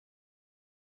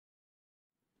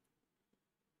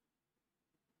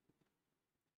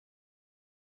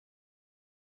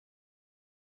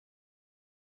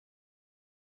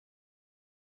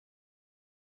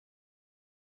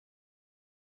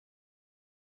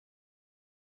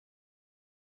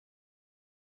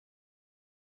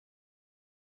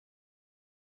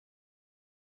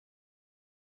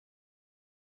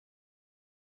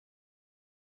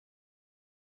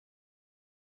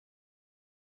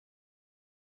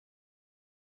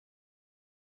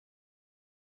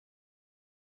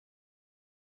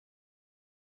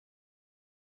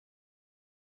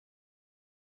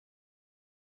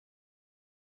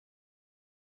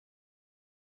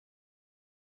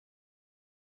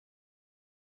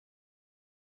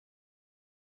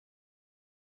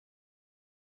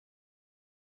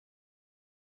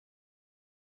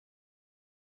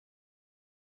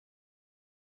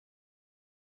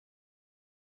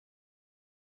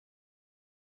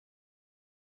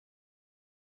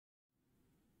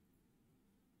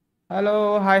Hello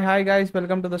hi guys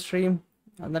welcome to the stream.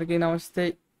 అందరికీ నమస్తే.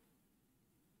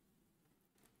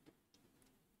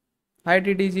 Hi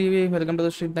టీటీజీవి welcome to the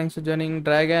stream. Thanks for joining.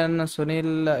 Dragon,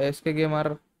 Sunil, SK gamer,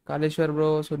 Kaleshwar bro,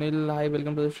 Sunil hi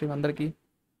welcome to the stream. అందరికీ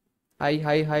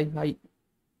hi.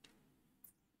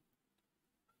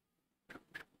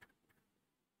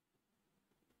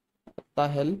 The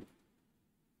hell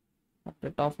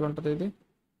update ఆఫ్లో ఉంటుంది ఇది.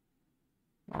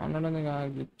 Online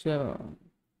glitch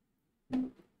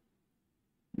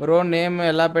bro. Name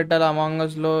ఎలా పెట్టాలి among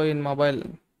అస్ లో in mobile?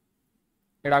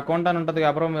 ఇక్కడ అకౌంట్ అని ఉంటుంది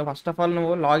కదా బ్రో. ఫస్ట్ ఆఫ్ ఆల్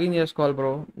నువ్వు లాగిన్ చేసుకోవాలి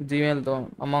బ్రో జీమెయిల్తో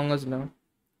అమాంగ్ అస్లో.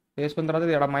 చేసుకున్న తర్వాత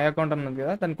ఇక్కడ మై అకౌంట్ అని ఉంది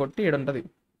కదా, దాన్ని కొట్టి ఇక్కడ ఉంటుంది.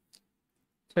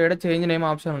 సో ఇక్కడ చేంజ్ నేమ్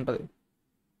ఆప్షన్ ఉంటుంది.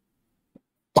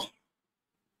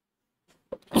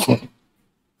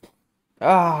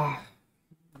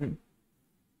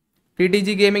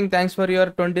 TTG gaming thanks for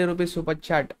your 20 rupees super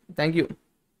chat. Thank you.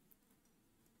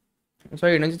 So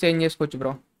ఇక్కడ నుంచి చేంజ్ చేసుకోవచ్చు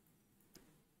బ్రో.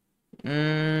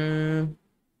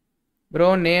 బ్రో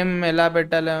నేమ్ ఎలా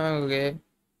పెట్టాలి? ఓకే,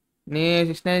 నీ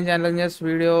 69 ఛాలెంజెస్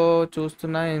వీడియో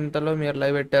చూస్తున్నా, ఇంతలో మీరు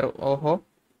లైవ్ పెట్టారు. ఓహో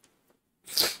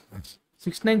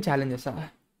 69 ఛాలెంజెసా?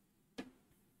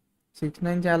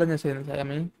 69 ఛాలెంజెస్ ఏంటి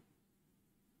సాయమి?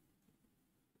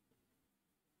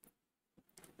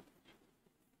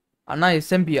 అన్న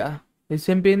ఎస్ఎంపియా?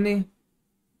 ఎస్ఎంపి ఏంది?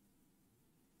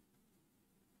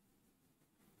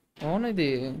 అవును, ఇది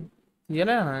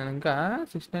తీయలేనా నేను ఇంకా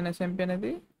 69 ఎస్ఎంపి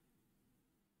అనేది?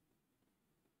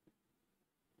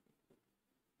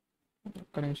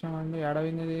 ఒక్క నిమిషం అండి,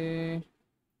 ఏడవింది ఇది.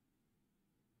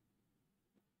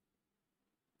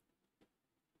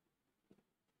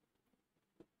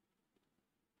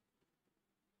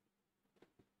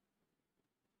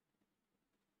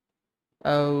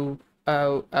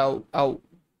 ఔ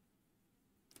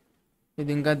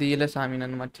ఇది ఇంకా తీయలే సామి,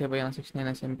 నన్ను మర్చిపోయిన 69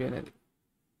 ఎస్ఎంపి అనేది.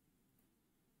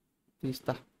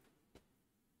 తీస్తా.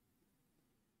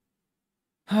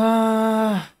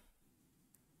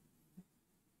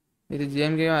 ఇది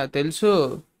జిఎం గేమ్ తెలుసు.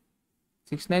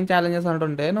 69 ఛాలెంజెస్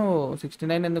అంటుంటే నువ్వు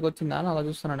 69 ఎందుకు వచ్చిందా అని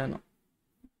ఆలోచిస్తున్నా నేను.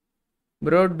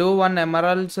 Bro do 1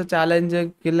 emeralds challenge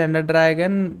kill Ender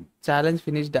dragon challenge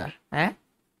ఫినిష్డా?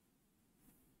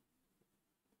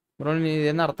 Bro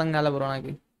నీదేనా అర్థం కాలే బ్రో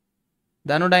నాకు.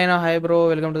 ధను డైనా hi bro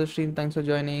welcome to the stream. Thanks for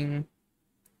joining.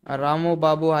 Ramu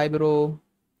Babu hi bro.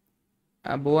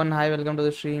 Bhuvan hi welcome to the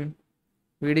stream.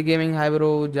 వీడి gaming hi bro.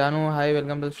 Janu hi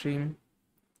welcome to the stream.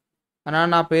 అన్నా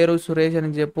నా పేరు సురేష్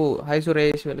అని చెప్పు. Hi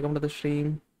Suresh welcome to the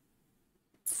stream.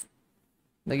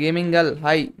 The gaming girl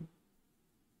hi.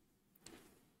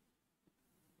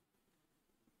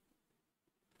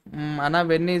 అన్నా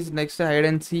when is next hide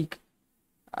and seek?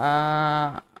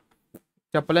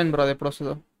 చెప్పలేను bro, అది ఎప్పుడు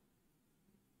వస్తుందో.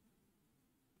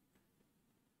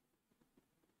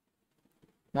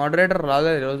 మోడరేటర్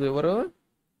రాలేదు ఈరోజు ఎవరు?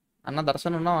 అన్న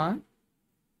దర్శన్ ఉన్నావా?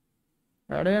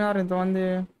 ఎడైనారు ఇంతమంది?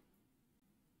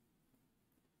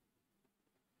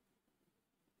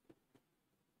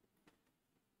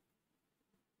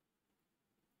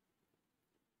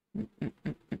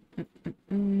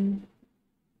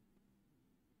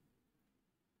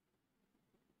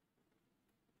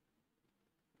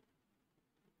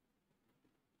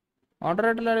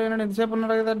 మోడరేటర్లు అడిగినాడు, ఎంతసేపు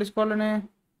ఉన్నాడు కదా డిస్కౌంట్లోనే.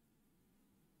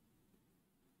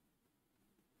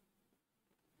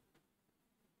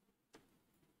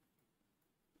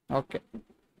 ఓకే,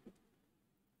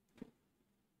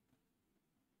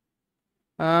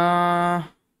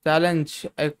 ఛాలెంజ్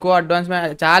ఎక్కువ అడ్వాన్స్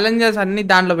ఛాలెంజెస్ అన్నీ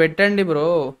దాంట్లో పెట్టండి బ్రో.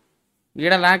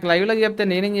 ఈడ నాకు లైవ్లో చెప్తే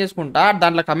నేనేం చేసుకుంటా,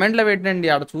 దాంట్లో కమెంట్లో పెట్టండి,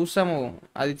 ఆడ చూస్తాము.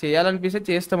 అది చేయాలనిపిస్తే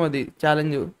చేస్తాము, అది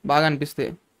ఛాలెంజ్ బాగా అనిపిస్తే.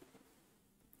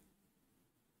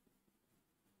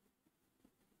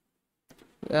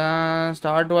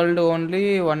 Start world only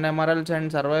 1 emeralds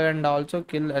and survive and also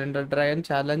kill Ender dragon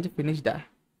challenge ఫినిష్డా?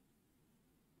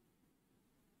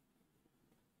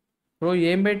 Bro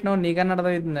ఏం పెట్టినావు? నీకన్నా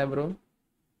అర్థమవుతుందా బ్రో?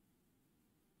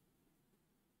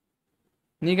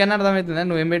 నీకన్నా అర్థమవుతుందా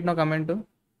నువ్వేం పెట్టినావు comment?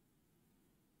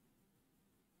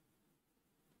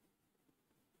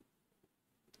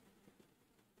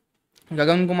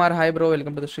 Gagan Kumar hi bro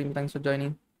welcome to the stream. Thanks for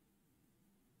joining.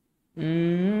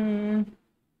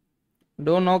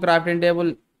 Do no crafting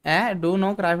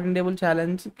table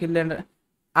challenge kill and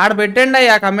ఆడ పెట్టండి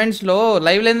అయ్యా కమెంట్స్లో.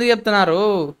 లైవ్లో ఎందుకు చెప్తున్నారు?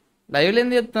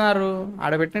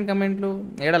 ఆడ పెట్టండి కమెంట్లు.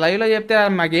 ఇక్కడ లైవ్లో చెప్తే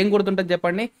మాకేం గుర్తుంటుంది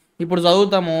చెప్పండి? ఇప్పుడు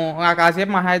చదువుతాము,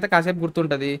 కాసేపు మహా అయితే కాసేపు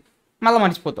గుర్తుంటుంది, మళ్ళీ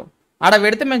మర్చిపోతాం. ఆడ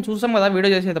పెడితే మేము చూసాం కదా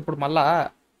వీడియో చేసేటప్పుడు. మళ్ళా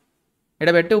ఇక్కడ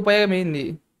పెట్టి ఉపయోగం ఏంది?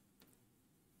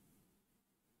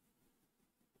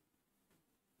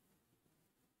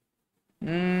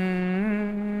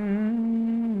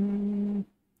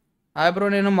 హాయ్ బ్రో,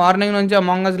 నేను మార్నింగ్ నుంచి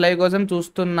అమాంగ్ అస్ లైవ్ కోసం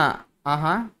చూస్తున్నా.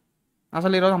 ఆహా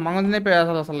అసలు ఈరోజు అమ్మంగానే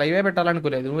అసలు లైవే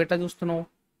పెట్టాలనుకోలేదు. నువ్వు ఎట్లా చూస్తున్నావు?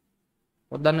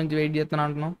 పొద్దున్న నుంచి వెయిట్ చేస్తున్నా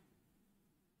అంటున్నావు.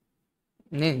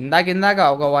 నేను ఇందాక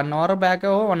ఒక 1 అవర్ బ్యాక్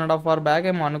 1.5 అవర్ బ్యాక్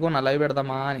ఏమో అనుకున్నా లైవ్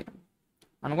పెడదామా అని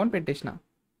అనుకొని పెట్టేసిన.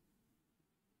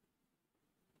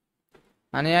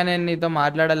 అని నేను నీతో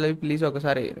మాట్లాడాలి ప్లీజ్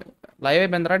ఒకసారి. లైవ్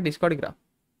అయిపోయిన తర్వాత డిస్కౌంట్కి రా.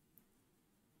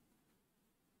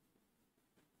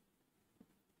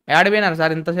 ఏడిపోయినారు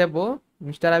సార్ ఇంతసేపు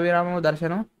మిస్టర్ అభిరాము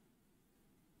దర్శనం?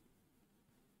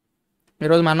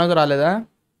 ఈరోజు మనోజ్ రాలేదా?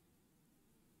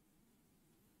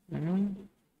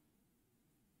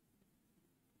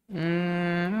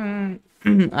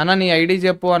 అన్న నీ ఐడి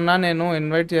చెప్పు అన్న, నేను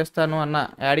ఇన్వైట్ చేస్తాను అన్న.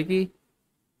 యాడికి?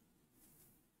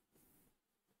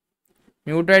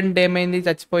 మ్యూటెంట్ ఏమైంది,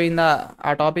 చచ్చిపోయిందా?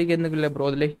 ఆ టాపిక్ ఎందుకు లే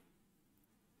బ్రోదిలే.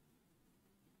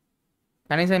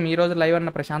 కనీసం ఈ రోజు లైవ్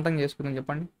అన్న ప్రశాంతంగా చేసుకుందాం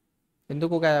చెప్పండి.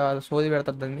 ఎందుకు ఒక సోది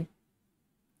పెడతాదండి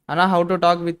అన్న. How to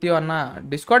talk with you అన్న?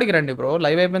 డిస్కౌంట్కి రండి బ్రో.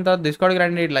 లైవ్ అయిపోయిన తర్వాత డిస్కౌంట్కి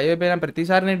రండి. లైవ్ అయిపోయిన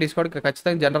ప్రతిసారి నేను డిస్కౌంట్కి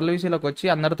ఖచ్చితంగా జనరల్ విషయంలోకి వచ్చి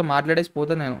అందరితో మాట్లాడేసి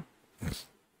పోతాను నేను.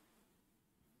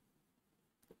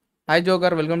 Hi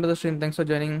joker, welcome to the stream, thanks for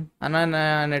joining. అన్న నా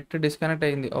నెట్ డిస్కనెక్ట్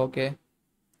అయింది. ఓకే,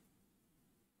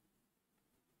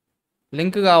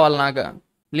 లింక్ కావాలి నాకు.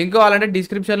 లింక్ కావాలంటే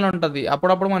డిస్క్రిప్షన్లో ఉంటుంది.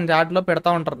 అప్పుడప్పుడు మన చాట్లో పెడతా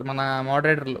ఉంటారు మన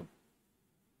మోడరేటర్లు.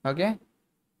 ఓకే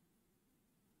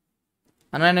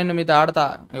అన్న, నేను మీతో ఆడతా.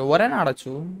 ఎవరైనా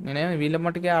ఆడచ్చు, నేనేమి వీళ్ళ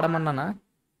మట్టుకే ఆడమన్నానా?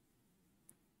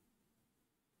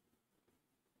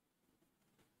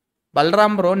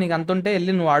 బలరామ్ బ్రో, నీకు అంత ఉంటే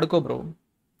వెళ్ళి నువ్వు ఆడుకో బ్రో.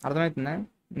 అర్థమవుతుందా?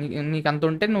 నీకు అంత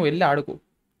ఉంటే నువ్వు వెళ్ళి ఆడుకో.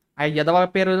 ఆ ఎదవ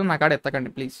పేరు నా కాడ ఎత్తకండి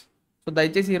ప్లీజ్. సో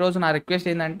దయచేసి ఈరోజు నా రిక్వెస్ట్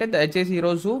ఏంటంటే, దయచేసి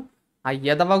ఈరోజు ఆ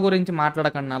ఎదవ గురించి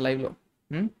మాట్లాడకండి నా లైవ్లో.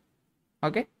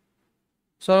 ఓకే,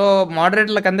 సో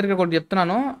మోడరేటర్లకు అందరికీ ఒకటి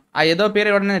చెప్తున్నాను. ఆ ఎదవ పేరు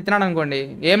ఎవడైనా ఎత్తినాడు అనుకోండి,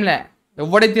 ఏంలే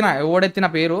ఎవడెత్తిన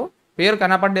పేరు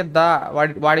కనపడ్డా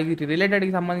వాడికి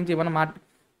రిలేటెడ్కి సంబంధించి ఏమైనా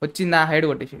వచ్చిందా హైడ్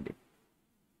కొట్టేసేయండి.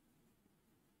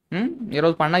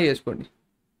 ఈరోజు పండగ చేసుకోండి.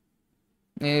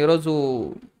 నేను ఈరోజు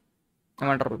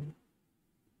ఏమంటారు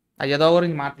ఆ ఎదవ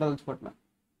గురించి మాట్లాడదలుచుకోవట్లా.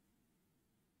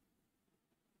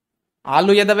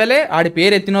 వాళ్ళు ఎదవలే, ఆడి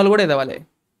పేరు ఎత్తిన వాళ్ళు కూడా ఎదవలే.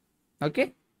 ఓకే,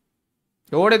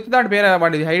 ఎవడు ఎత్తితే ఆడి పేరు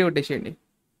వాడి హైడ్ కొట్టేసేయండి.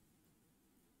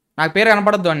 నాకు పేరు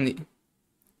కనపడద్దు అండి.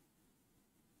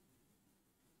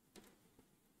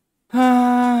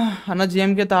 అన్న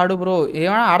జిఎంకే తాడు బ్రో.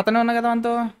 ఏమైనా ఆడుతూనే ఉన్నా కదా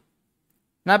అంతో.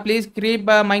 నా ప్లీజ్ క్రీప్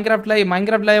మైన్క్రాఫ్ట్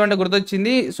లైవ్ అంటే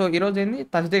గుర్తొచ్చింది. సో ఈరోజు ఏంది,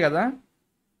 థర్స్డే కదా.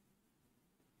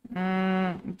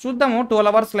 చూద్దాము, 12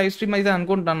 hours లైవ్ స్ట్రీమ్ అయితే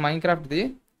అనుకుంటున్నాను మైన్క్రాఫ్ట్ది.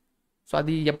 సో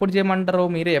అది ఎప్పుడు చేయమంటారో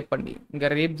మీరే చెప్పండి. ఇంకా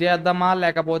రేపు చేద్దామా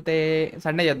లేకపోతే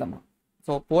సండే చేద్దామా?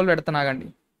 So pole పెడుతున్నాగండి.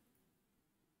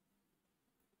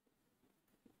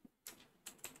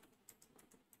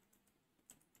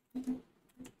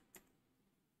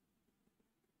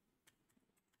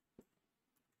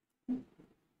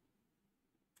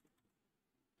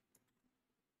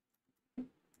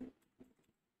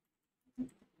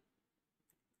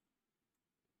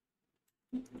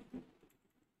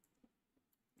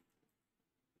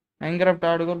 మైన్క్రాఫ్ట్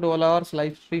ఆడుకో 12 hours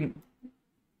లైవ్ స్ట్రీమ్.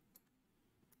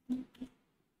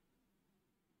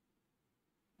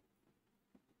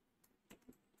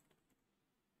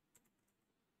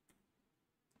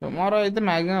 టుమారో అయితే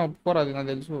మ్యాక్సిమం ఒప్పుకోరు, అది నాకు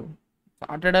తెలుసు.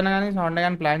 సాటర్డే కానీ సండే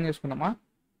కానీ ప్లాన్ చేసుకుందామా?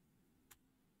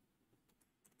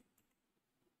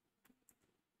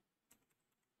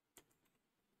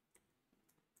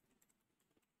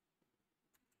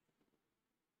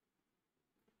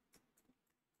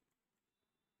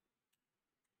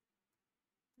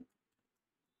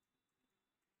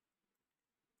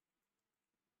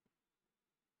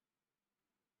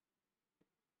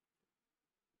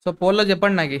 సో పోల్లో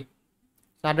చెప్పండి నాకు,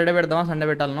 సాటర్డే పెడదామా సండే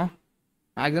పెట్టాలను?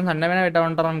 మ్యాక్సిమం సండే మీద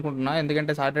పెట్టామంటారు అనుకుంటున్నా,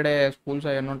 ఎందుకంటే సాటర్డే స్కూల్స్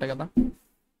అవన్నీ ఉంటాయి కదా.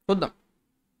 చూద్దాం.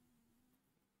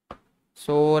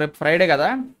 సో రేపు ఫ్రైడే కదా,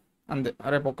 అంతే.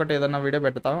 రేపు ఒక్కటి ఏదన్నా వీడియో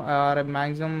పెడతాం. రేపు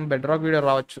మ్యాక్సిమం బెడ్ రాక్ వీడియో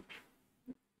రావచ్చు.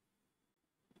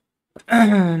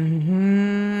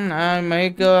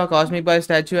 Make cosmic bye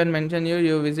statue and mention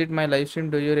you visit my live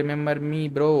stream. Do you remember me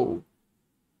bro?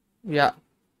 Yeah,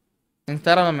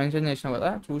 ఇన్స్టాగ్రామ్లో మెన్షన్ చేసినావు కదా,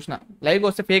 చూసిన. లైవ్కి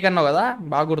వస్తే ఫేక్ అన్నావు కదా,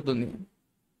 బాగా గుర్తుంది.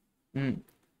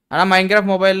 అలా మైన్క్రాఫ్ట్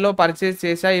మొబైల్లో పర్చేస్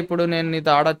చేసా, ఇప్పుడు నేను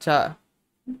నీతో ఆడొచ్చా?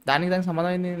 దానికి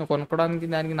సంబంధం ఏంది? నువ్వు కొనుక్కోవడానికి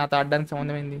దానికి నాతో ఆడడానికి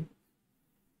సంబంధం ఏంది?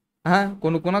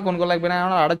 కొనుక్కోలేకపోయినా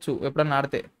ఆడచ్చు ఎప్పుడన్నా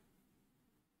ఆడితే.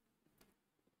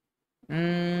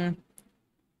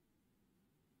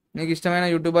 నీకు ఇష్టమైన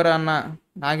యూట్యూబర్ అన్న?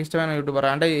 నాకు ఇష్టమైన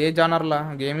యూట్యూబర్ అంటే ఏ జానర్లా?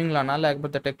 గేమింగ్లోనా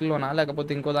లేకపోతే టెక్లోనా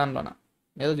లేకపోతే ఇంకో దానిలోనా?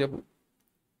 ఏదో చెప్పు.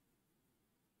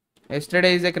 ఎస్టర్డే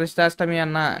ఈజ్ ఏ కృష్ణాష్టమి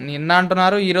అన్న. నిన్న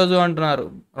అంటున్నారు, ఈరోజు అంటున్నారు,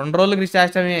 2 రోజులు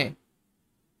కృష్ణాష్టమి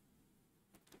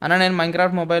అన్న. నేను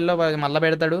మైన్క్రాఫ్ట్ మొబైల్లో మళ్ళీ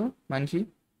పెడతాడు మనిషి.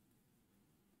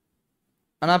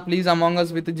 అన్న please among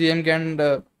us with GMK and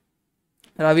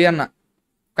Ravi అన్న.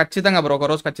 ఖచ్చితంగా బ్రో,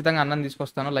 ఒకరోజు ఖచ్చితంగా అన్నని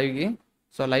తీసుకొస్తాను లైవ్కి.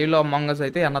 సో లైవ్లో అమాంగ్ అస్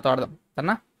అయితే అన్నతో ఆడదాం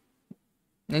అన్న.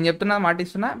 నేను చెప్తున్నా, మాట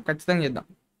ఇస్తున్నా, ఖచ్చితంగా చేద్దాం.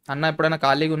 అన్న ఎప్పుడైనా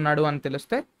ఖాళీగా ఉన్నాడు అని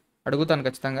తెలిస్తే అడుగుతాను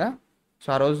ఖచ్చితంగా. సో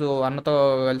ఆ రోజు అన్నతో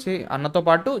కలిసి, అన్నతో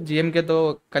పాటు జిఎంకేతో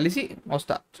కలిసి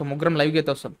వస్తా. సో ముగ్గురం లైవ్కి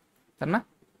అయితే వస్తాం అన్న.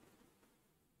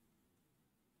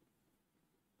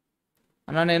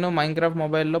 అన్న నేను మైన్క్రాఫ్ట్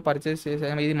మొబైల్లో పర్చేస్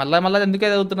చేసాను. ఇది మళ్ళీ మళ్ళీ ఎందుకే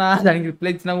చదువుతున్నా, దానికి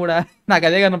రిప్లై ఇచ్చినా కూడా నాకు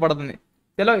అదే కనపడుతుంది.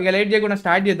 చలో ఇక లేట్ చేయకుండా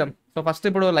స్టార్ట్ చేద్దాం. సో ఫస్ట్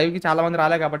ఇప్పుడు లైవ్కి చాలా మంది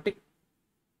రాలే కాబట్టి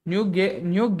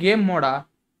new game మోడా,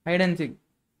 hide and seek.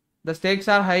 The stakes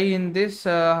are high in this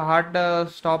heart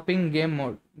stopping game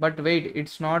mode. But wait,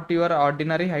 it's not your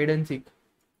ordinary hide and seek.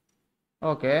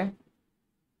 Okay.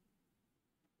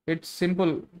 It's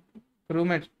simple.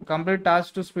 Crewmates, complete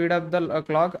tasks to speed up the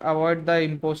clock, avoid the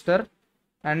imposter,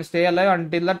 and stay alive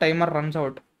until the timer runs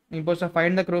out. Imposter,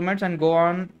 find the crewmates and go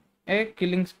on a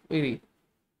killing spree.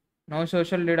 No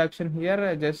social deduction here,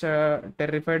 just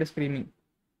terrified screaming.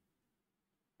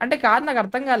 అంటే కాదు, నాకు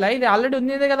అర్థం కాలే. ఇది already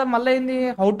ఉంది కదా, మళ్ళీ ఏంది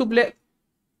హౌ టు ప్లే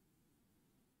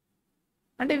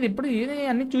అంటే? ఇది ఇప్పుడు ఇది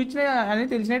అన్ని చూసినా అన్ని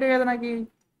తెలిసినట్టే కదా నాకు.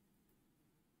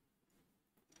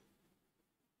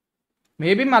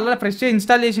 మేబీ మళ్ళీ ఫ్రెష్గా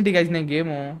ఇన్స్టాల్ చేసింటి కదా నేను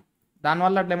గేము,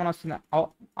 దానివల్ల అట్లా ఏమైనా వస్తుందా?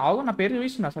 అవు నా పేరు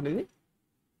చూపిస్తుంది అసలు ఇది.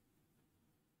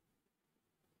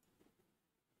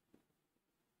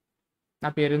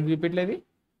 నా పేరు ఎందుకు చూపించలేదు?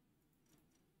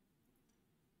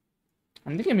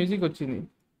 అందుకే మ్యూజిక్ వచ్చింది.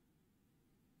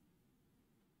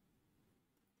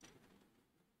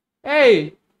 ఏయ్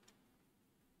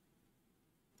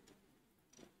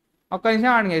ఒక్క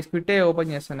నిమిషం ఆడిగా స్పిట్టే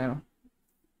ఓపెన్ చేస్తాను నేను.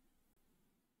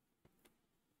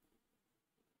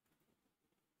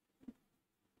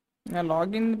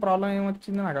 లాగిన్ ప్రాబ్లం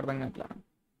ఏమొచ్చిందో నాకు అర్థం కావట్లా.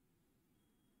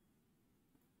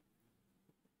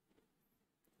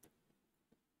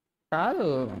 కాదు,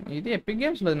 ఇది ఎపిక్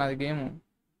గేమ్స్లో నాది గేము.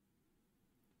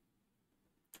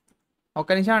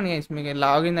 ఒక్క నిమిషం అండి, మీకు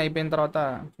లాగిన్ అయిపోయిన తర్వాత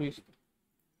చూసి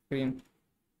స్క్రీన్.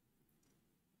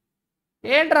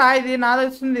 ఏంట్రా ఇది నాది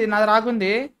వస్తుంది, నాది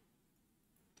రాకుంది.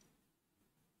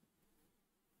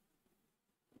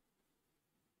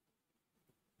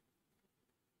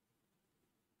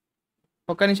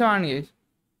 ఒక్క నిమిషం ఆన్ చేసి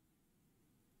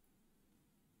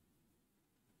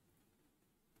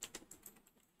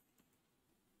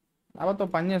లేకపోతే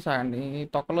పని చేస్తాయండి ఈ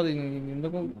తొక్కలో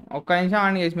ఎందుకు. ఒక్క నిమిషం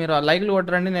ఆన్ చేసి మీరు లైక్లు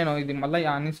కొట్టరండి, నేను ఇది మళ్ళీ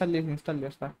అన్ఇన్స్టాల్ చేసి ఇన్స్టాల్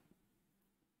చేస్తా.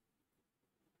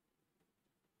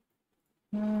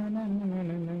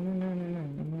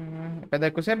 పెద్ద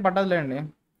ఎక్కువసేపు పట్టదులేండి,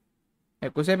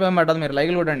 ఎక్కువసేపు ఏం పట్టదు. మీరు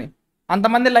లైక్లు కొట్టండి.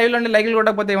 అంతమంది లైవ్లో అండి, లైక్లు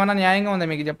కొట్టకపోతే ఏమన్నా న్యాయంగా ఉందా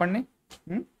మీకు చెప్పండి?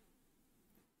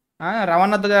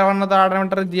 రవణతో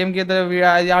ఆడమంటారు, జిఎంకేతో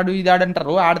అది ఆడు ఇది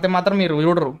ఆడంటారు. ఆడితే మాత్రం మీరు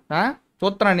చూడరు.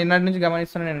 చూస్తున్నాను, నిన్నటి నుంచి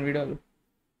గమనిస్తున్నాను నేను వీడియోలు.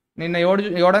 నిన్న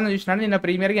ఎవడన్నా చూసినాడు, నిన్న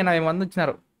ప్రీమియర్కి 80 మంది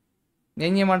వచ్చినారు.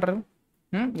 ఏం చేయమంటారు?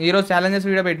 ఈరోజు ఛాలెంజెస్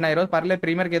వీడియో పెట్టినా, ఈరోజు పర్లేదు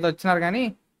ప్రీమియర్కి ఏదో వచ్చినారు కానీ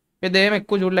పెద్ద ఏం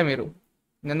ఎక్కువ చూడలే మీరు.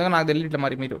 ఎందుకో నాకు తెలియట్లే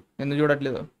మరి మీరు ఎందుకు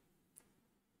చూడట్లేదు.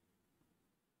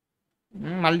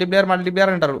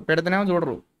 మల్టీప్లేయర్ అంటారు, పెడితేనేమో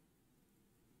చూడరు.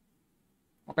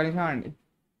 ఒక నిమిషం అండి,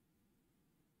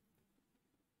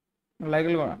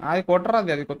 లైక్లు అది కొట్టరు.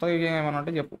 అది కొత్తగా ఏమైనా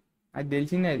ఉంటే చెప్పు, అది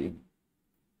తెలిసిందే అది.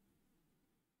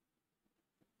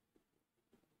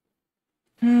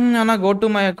 అన్న go to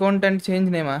my account and change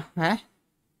నేమా?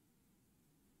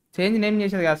 Change name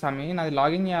చేసేది కదా స్వామి, నాది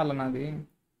లాగిన్ చేయాలి. నాది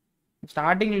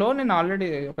స్టార్టింగ్లో నేను ఆల్రెడీ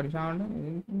ఒక నిమిషం అండి.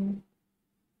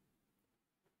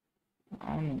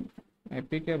 అవును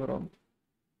ఎపికే బ్రో.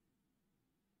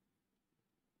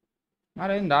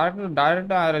 మరి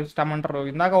డైరెక్ట్ ఇస్తామంటారు.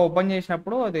 ఇందాక ఓపెన్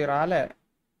చేసినప్పుడు అది రాలే.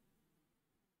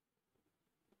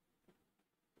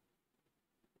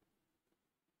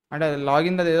 అంటే అది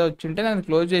లాగిన్ అది ఏదో వచ్చింటే నేను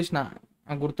క్లోజ్ చేసిన,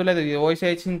 నాకు గుర్తులేదు. ఓఎస్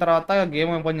ఇచ్చిన తర్వాత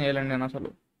గేమ్ ఓపెన్ చేయాలండి నేను అసలు.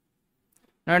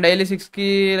 నేను డైలీ 6కి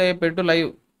పెట్టు లైవ్.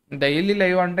 డైలీ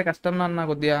లైవ్ అంటే కష్టం నాన్న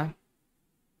కొద్దిగా.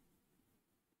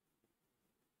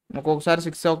 ఒక్కొక్కసారి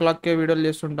 6 o'clockకే వీడియోలు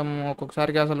చేస్తుంటాము,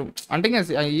 ఒక్కొక్కసారికి అసలు అంటే ఇంకా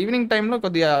ఈవినింగ్ టైంలో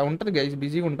కొద్దిగా ఉంటుంది గైస్,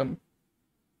 బిజీగా ఉంటాం.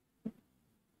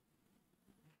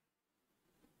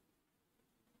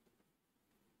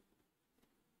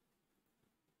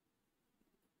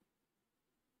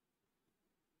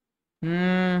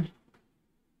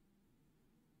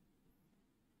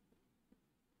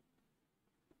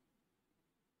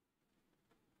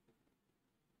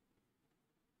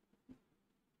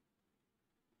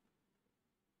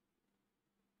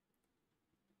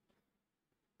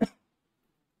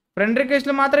 ఫ్రెండ్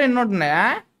రిక్వెస్ట్లు మాత్రం ఎన్ని ఉంటున్నాయా?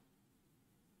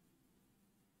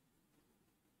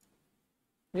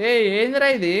 ఏందిరా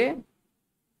ఇది?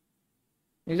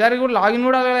 ఈసారి కూడా లాగిన్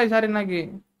కూడా అవ్వలేదు ఈసారి నాకు.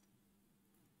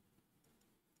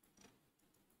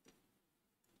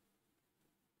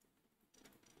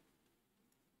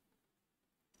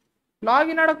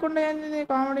 లాగిన్ అడగకుండా ఏంది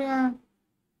కామెడీగా.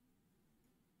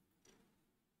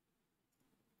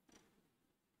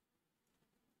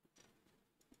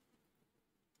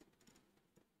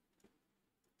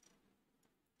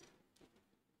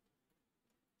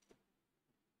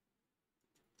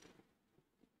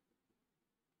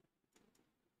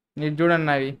 నీకు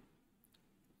చూడండి అవి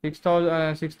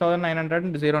 6909 అంట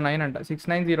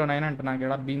 6909 అంట. నాకు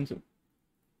ఇక్కడ బీన్స్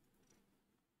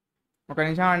ఒక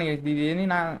నిమిషం అని ఇది ఏని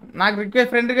నాకు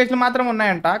ఫ్రెండ్ రిక్వెస్ట్లు మాత్రం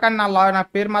ఉన్నాయంట, కానీ నా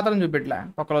పేరు మాత్రం చూపెట్టలే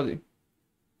ఒక్కరోజు.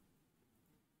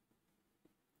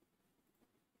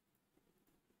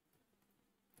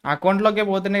 అకౌంట్లోకే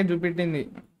పోతేనే చూపెట్టింది,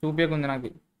 చూపించకుంది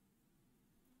నాకు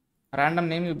ర్యాండమ్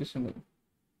నేమ్ చూపిస్తుంది.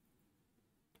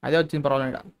 అదే వచ్చింది ప్రాబ్లం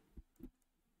ఇక్కడ.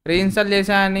 రీఇన్స్టాల్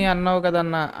చేసా అని అన్నావు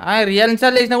కదన్నా,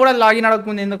 రీఇన్స్టాల్ చేసినా కూడా లాగిన్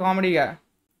అడగకుంది ఎందుకు కామెడీగా.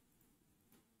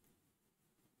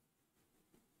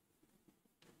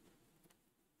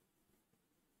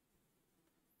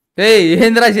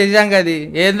 ఏంద్రా శశాంక్ అది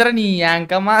ఏంద్రా నీ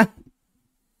యాంకమ్మా.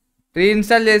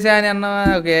 రీఇన్స్టాల్ చేసా అని అన్నావా?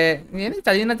 ఓకే, నేను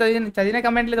చదివిన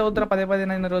కమెంట్లు చదువుతున్నా పదే పదే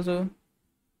నేను రోజు.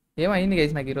 ఏమైంది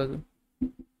గైస్ నాకు ఈరోజు,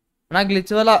 నాకు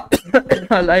గ్లిచ్ వల్ల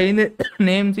అలా అయింది.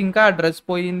 నేమ్స్ ఇంకా డ్రెస్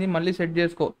పోయింది, మళ్ళీ సెట్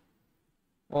చేసుకో.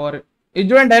 ఓర్ ఇది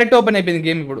చూడండి డైరెక్ట్ ఓపెన్ అయిపోయింది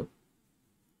గేమ్ ఇప్పుడు.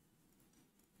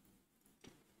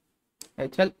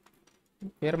 హెచ్ఎల్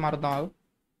పేరు మారుద్దాం,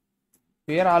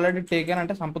 పేరు ఆల్రెడీ టేకెన్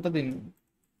అంటే సంపుతుంది దీన్ని.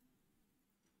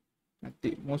 అత్తి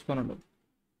మూసుకొనుండు.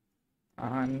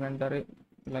 Inventory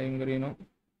lime green.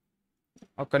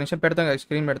 ఒక్క నిమిషం పెడతాం కదా,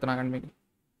 స్క్రీన్ పెడుతున్నా కానీ మీకు.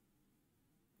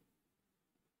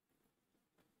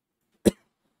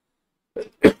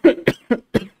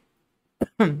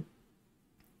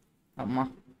 అమ్మా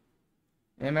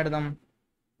ఏం పెడదాం?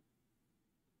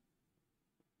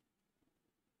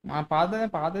 మా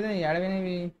పాతదే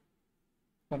ఏడవినవి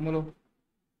కొమ్ములు.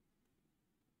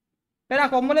 నా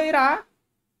కొమ్ములు ఏరా.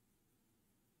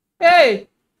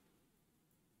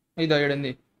 ఇదో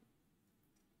ఏడుంది.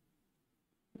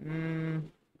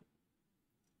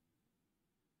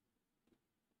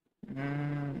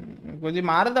 కొద్దిగా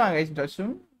మారుద్దాం గైస్ డ్రెస్.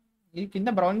 ఇది కింద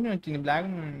బ్రౌన్ వచ్చింది, బ్లాక్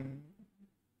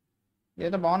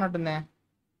ఏదో బాగున్నట్టుందే.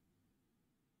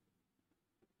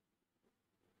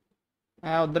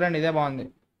 వద్దురండి, ఇదే బాగుంది.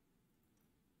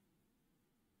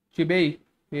 చిబేయ్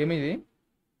ఏమిది?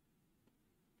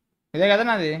 ఇదే కదా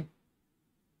నాది.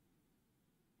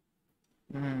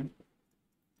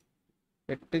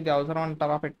 పెట్టు, ఇది అవసరం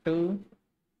అంటారా? పెట్టు.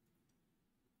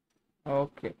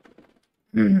 ఓకే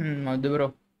వద్దు బ్రో.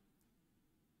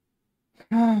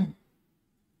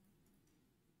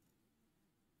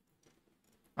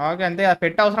 ఓకే అంతే,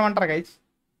 పెట్టు అవసరం అంటారా గైస్?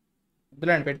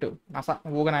 వద్దులేండి పెట్టు. నస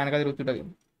ఊగా నాయనగా తిరుగుతుంటుంది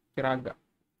చిరాగ్గా.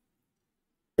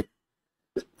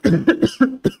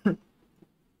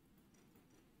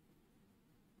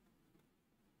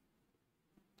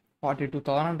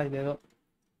 42,000 అంట ఇదేదో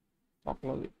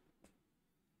తక్కువది.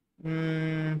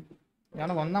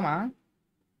 ఏమన్నా కొందామా?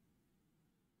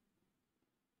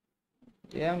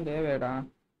 ఏం లేవేడా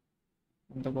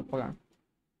అంత గొప్పగా.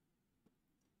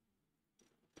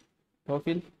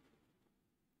 ప్రొఫైల్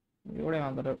ఇది కూడా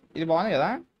ఏమంటారు, ఇది బాగుంది కదా.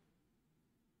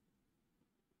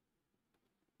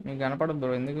 మీకు కనపడదు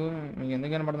బ్రో, ఎందుకు మీకు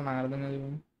ఎందుకు కనపడుతుంది నాకు అర్థం కాదు.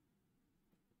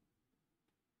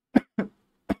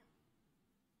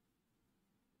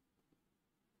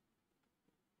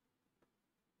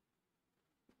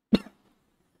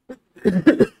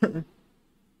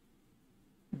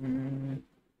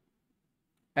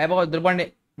 అయిపో వద్దుపండి.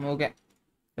 ఓకే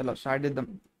చలో స్టార్ట్ చేద్దాం.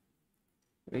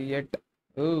 క్రియేట్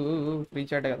ఫ్రీ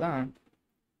చాట్ కదా.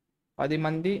 10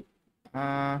 మంది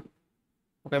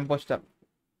ఒక ఇంపోస్టర్.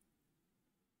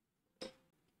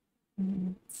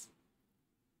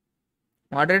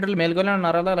 మోడరేటర్లు మేల్కొనే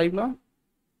ఉన్నారా లైవ్లో?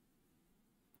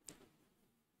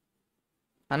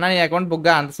 అన్న నీ అకౌంట్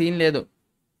బుగ్గా, అంత సీన్ లేదు.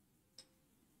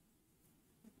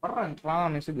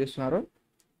 మెసేజ్ చేస్తున్నారు,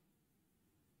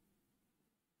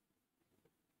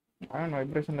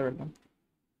 వైబ్రేషన్లో పెడతాం.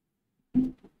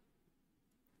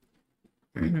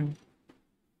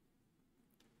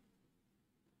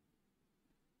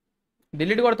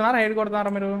 డిలీట్ కొడుతున్నారా హైడ్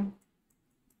కొడుతున్నారా మీరు?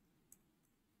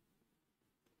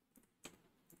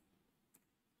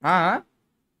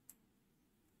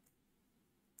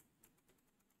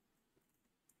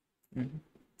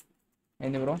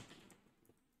 ఏంది బ్రో?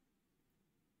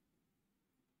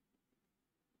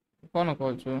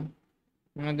 కొనుక్కోవచ్చు,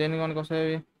 దేనికి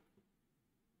కొనుక్కొస్తాయి?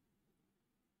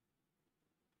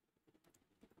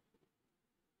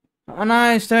 నా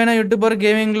ఇష్టమైన యూట్యూబర్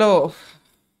గేమింగ్లో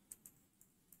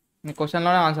నీ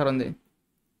క్వశ్చన్లోనే ఆన్సర్ ఉంది.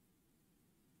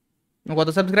 నువ్వు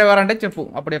కొత్త సబ్స్క్రైబర్ అంటే చెప్పు,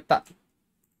 అప్పుడు చెప్తా.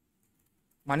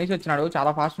 మనీష్ వచ్చినాడు,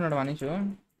 చాలా ఫాస్ట్ ఉన్నాడు మనీష్.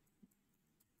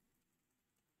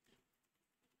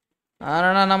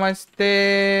 అన్న నమస్తే.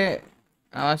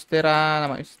 నమస్తే రా.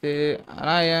 నమస్తే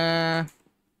అన్నయ్య.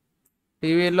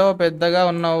 టీవీలో పెద్దగా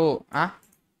ఉన్నావు.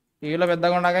 టీవీలో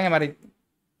పెద్దగా ఉండగా మరి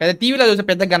పెద్ద టీవీలో చూస్తే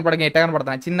పెద్దగా కనపడక ఎట్ట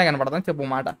కనపడతాను? చిన్నగా కనపడతాను. చెప్పు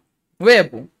మాట, నువ్వే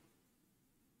చెప్పు.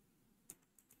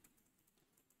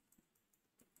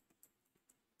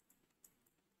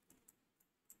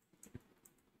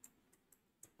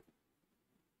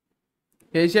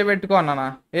 ఏసే పెట్టుకో అన్నానా?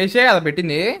 ఏసే కదా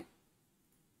పెట్టింది.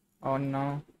 అవునా?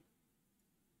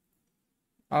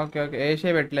 ఓకే ఓకే, ఏసే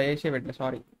పెట్టలే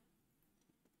సారీ.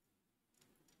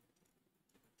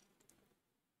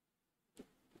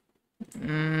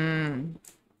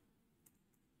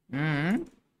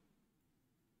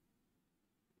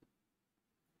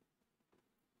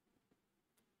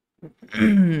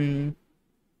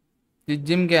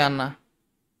 జిమ్కే అన్న,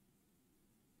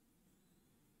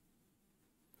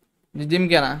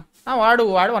 జిమ్కేనా? వాడు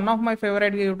వాడు one of my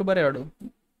favourite YouTuber వాడు.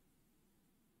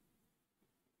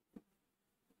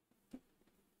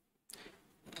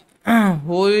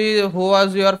 Who who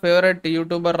was your favourite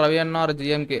YouTuber, Ravi అన్న ఆర్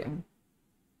జిఎంకే?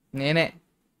 నేనే.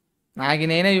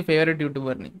 నేనే ఈ ఫేవరెట్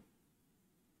యూట్యూబర్ని.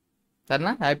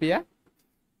 సరేనా? హ్యాపీయా?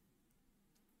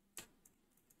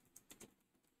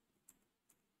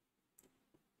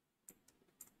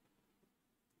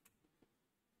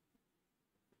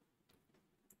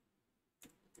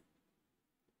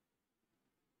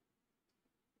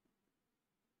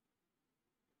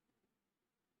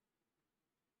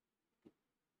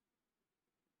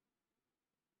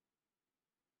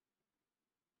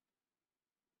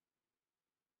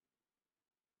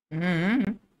 మ్మ్.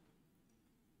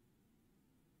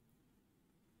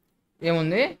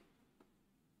 ఏముంది?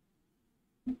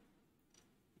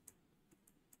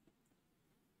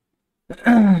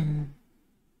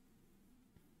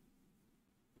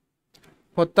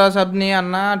 కొత్త సబ్ని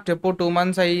అన్న చెప్పు. 2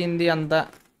 months అయ్యింది అంత.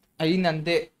 అయ్యింది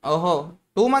అంతే. ఓహో,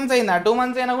 2 months అయిందా? 2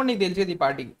 months అయినా కూడా నీకు తెలిసేది ఈ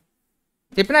పార్టీకి.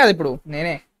 చెప్పినా కదా ఇప్పుడు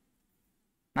నేనే.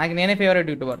 నేనే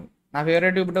ఫేవరెట్ యూట్యూబర్. నా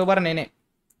ఫేవరెట్ యూట్యూబర్ నేనే.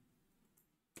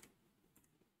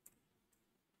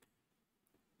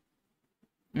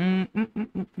 మ్మ్, మ్మ్, మ్మ్,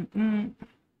 మ్మ్, మ్మ్, మ్మ్.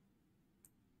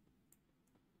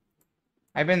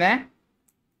 అయిపోయిందా?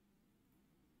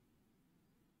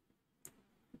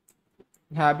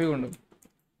 హ్యాపీగా ఉండు.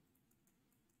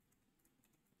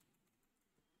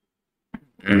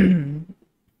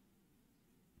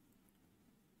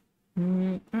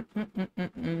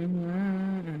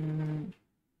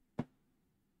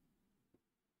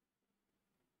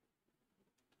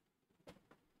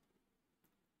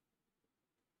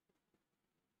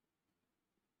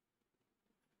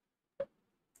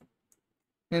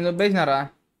 నేను దుబ్బేసినారా?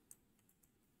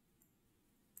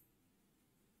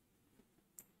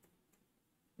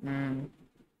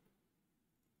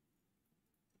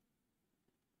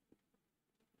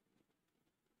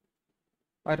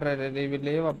 అర్రే ఇవి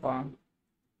లేవప్పా.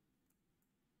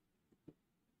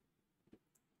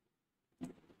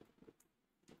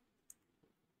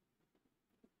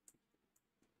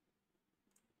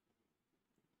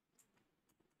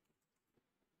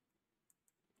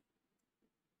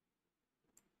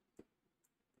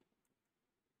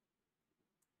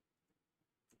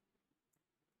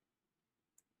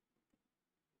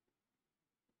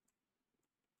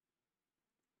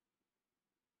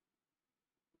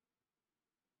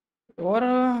 ఎవరు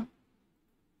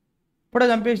ఇప్పుడే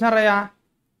చంపేసినారయ్యా?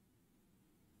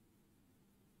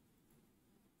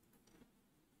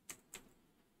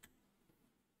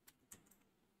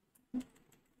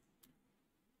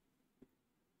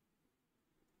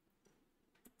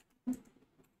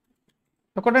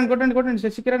 కొట్టండి కొట్టండి కొట్టండి,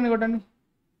 శశికిరణ్ కొట్టండి.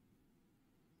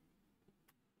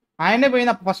 ఆయనే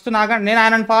పోయింది ఫస్ట్. నాకంటే నేను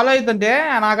ఆయనను ఫాలో అవుతుంటే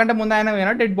నాకంటే ముందు ఆయన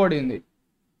పోయినా. డెడ్ బాడీ ఉంది.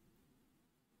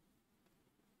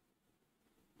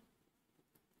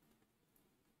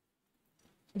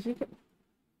 శశికరణ్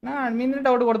నా మీద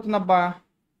డౌట్ కొడుతుందబ్బా.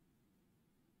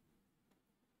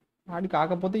 ఆడి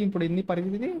కాకపోతే ఇప్పుడు ఎన్ని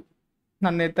పరిస్థితి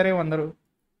నన్ను ఎత్తరేమో అందరు.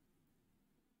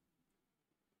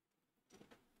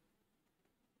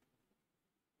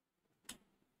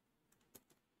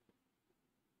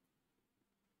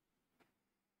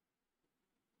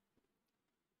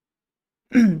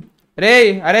 రే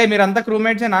అరే, మీరంతా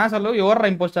క్రూమేట్సేనా? అసలు ఎవర్రా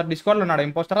ఇంపోస్టర్? డిస్కౌంట్లో ఉన్నాడు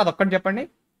ఇంపోస్టర్? అదొక్కటి చెప్పండి.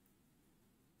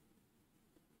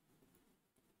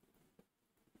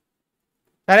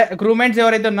 సరే, క్రూమేట్స్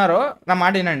ఎవరైతే ఉన్నారో నా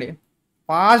మాట వినండి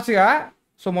ఫాస్ట్గా.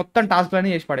 సో మొత్తం టాస్క్లన్నీ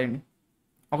చేసి పడేయండి.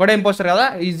 ఒకటే ఇంపోస్టర్ కదా,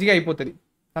 ఈజీగా అయిపోతుంది.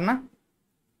 సన్నా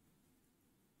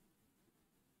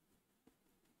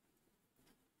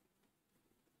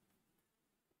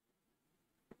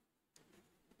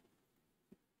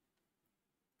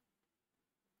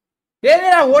ఏది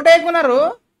ఓటు వేయకున్నారు?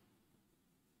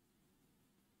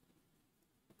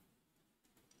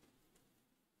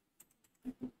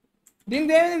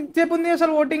 దీనికి ఏమి ఉంది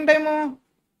అసలు ఓటింగ్ టైము?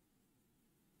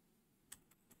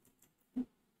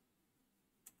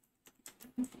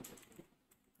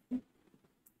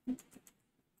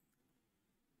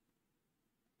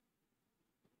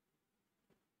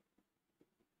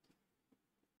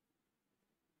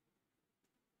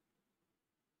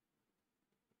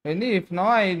 ఏంది if no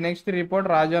I next report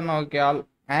రాజు అన్న ఓకే ఆల్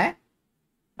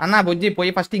అన్న బుజ్జి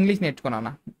పోయి ఫస్ట్ ఇంగ్లీష్ నేర్చుకున్నా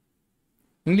అన్న.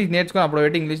 ఇంగ్లీష్ నేర్చుకున్నా అప్పుడు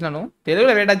పెట్టి ఇంగ్లీష్లో నువ్వు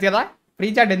తెలుగులో పెట్టచ్చు కదా. ఫ్రీ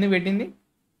చాట్ ఎందుకు పెట్టింది?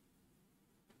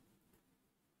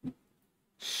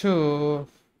 షూ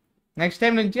నెక్స్ట్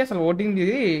టైం నుంచి అసలు ఓటింగ్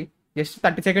ఇది జస్ట్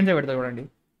 30 సెకండ్సే పెడతా చూడండి.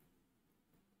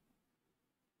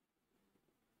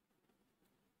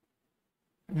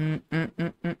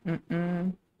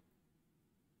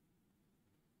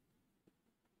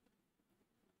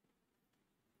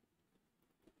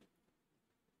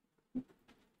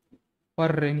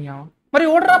 వర్రేనియా మరి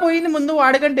ఓడరా పోయింది ముందు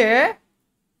వాడికంటే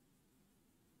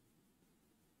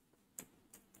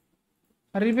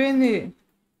సరిపోయింది.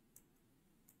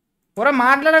 పూరా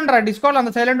మాట్లాడండి రా, డిస్కౌంట్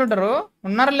అంత సైలెంట్ ఉంటారు.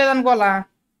 ఉన్నారా లేదనుకోవాలా?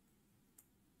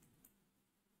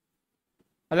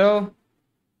 Hello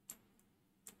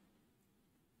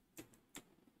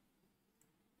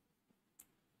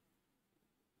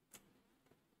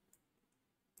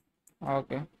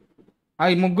okay.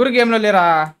 ఈ ముగ్గురు గేమ్లో లేరా?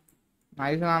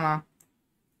 నైస్ నానా.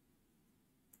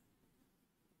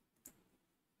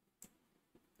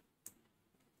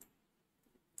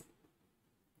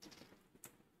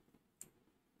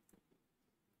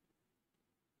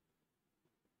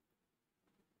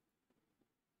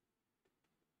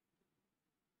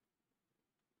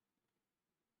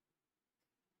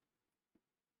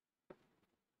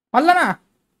 మళ్ళనా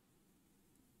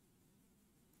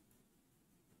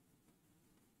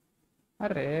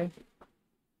అరే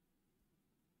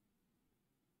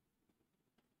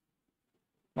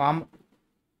వామ్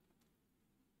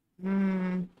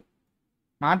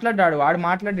మాట్లాడ్డాడు వాడు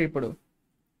మాట్లాడి ఇప్పుడు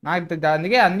నాకు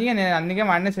అందుకే అందుకే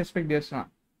వాడినే సస్పెక్ట్ చేస్తున్నా.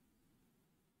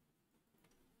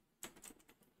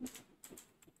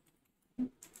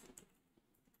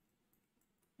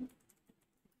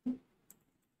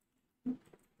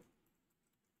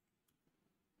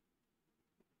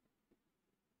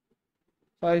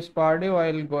 So I party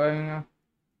while going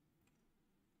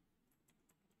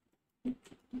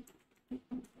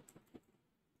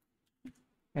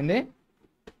ఏంది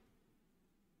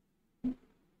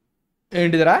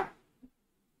ఏంటిదిరా?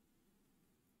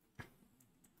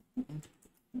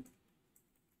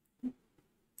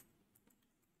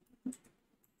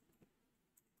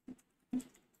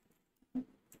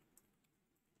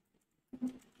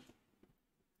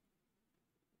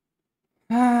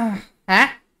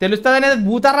 తెలుస్తుంది అనేది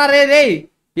భూతారా రే రే.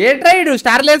 ఏ ట్రైడ్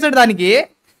స్టార్ లేసాడు దానికి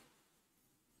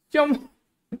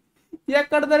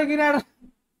ఎక్కడ దొరికినాడు?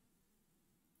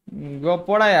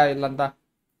 గొప్పోడాయా వీళ్ళంతా.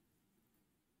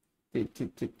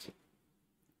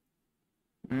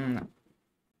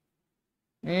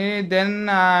 Then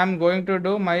I'm going to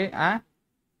do my I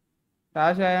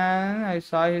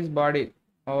saw his body.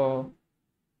 ఓ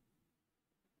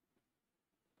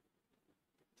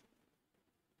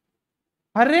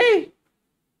అరే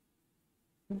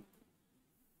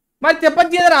మరి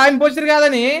చెప్పచ్చు కదరా ఇంపోస్టర్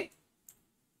కాదని.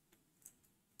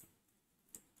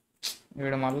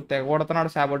 వీడు మళ్ళీ తెగ కొడుతున్నాడు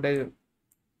సాబోటేజ్.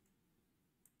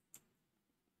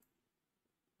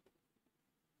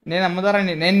 నేను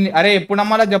నమ్ముతారండి నేను. అరే ఎప్పుడు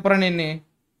నమ్మాలో చెప్పరా నిన్ని?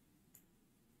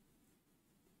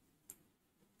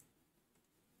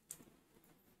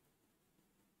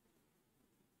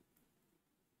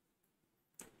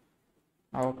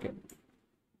 ఓకే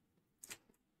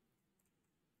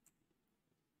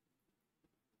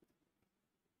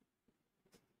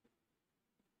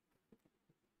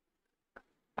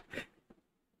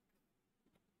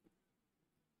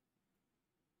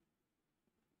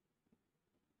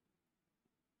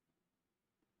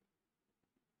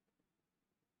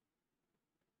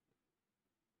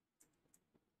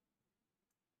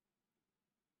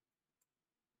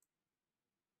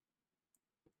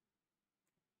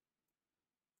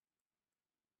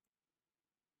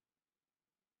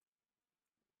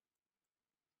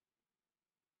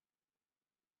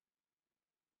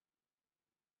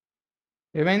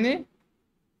ఏమైంది?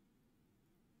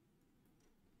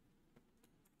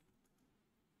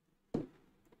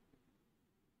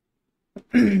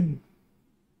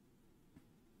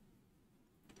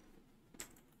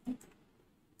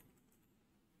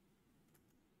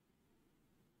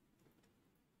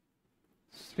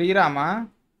 శ్రీరామా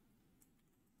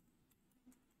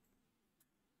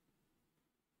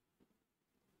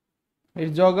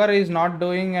his jogger is not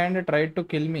doing and tried to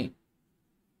kill me.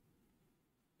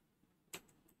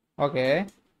 Okay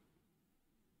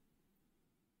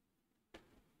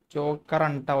joker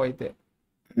అంటావు అయితే.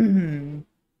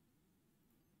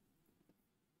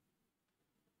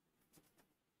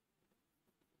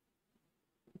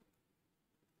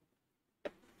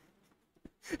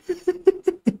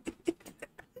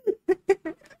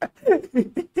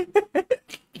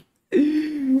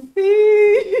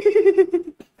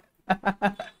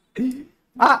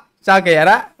 షాక్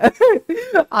అయ్యారా?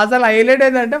 అసలు హైలైట్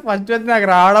ఏంటంటే ఫస్ట్ వచ్చి నాకు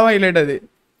రావడం హైలైట్ అది.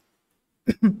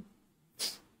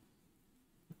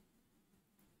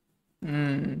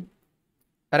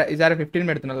 సరే ఈసారి 15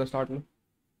 పెడుతున్నారు స్లాట్లు.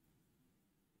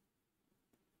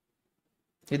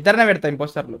 ఇద్దరినే పెడతా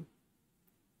ఇంపోస్టర్లు.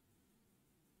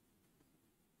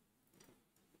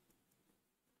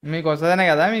 మీకు వస్తుందనే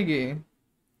కదా మీకు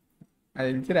అది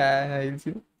తెలిసిరా, అది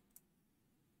తెలిసి.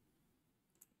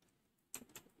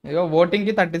 ఇగో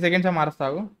ఓటింగ్కి 30 సెకండ్స్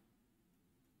మారుస్తావు.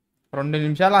 2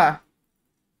 నిమిషాల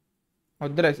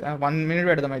వద్దులే, 1 మినిట్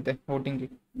పెడదాం అయితే ఓటింగ్కి.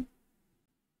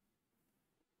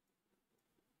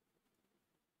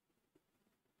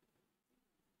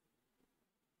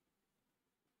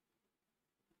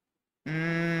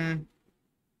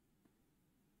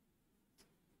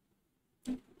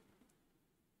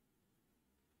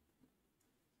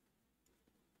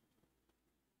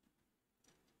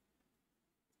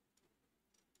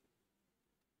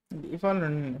 డిఫాల్ట్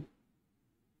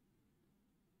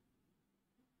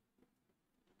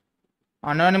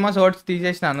అనానిమస్ ఓట్స్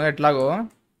తీసేసినాను ఎట్లాగో.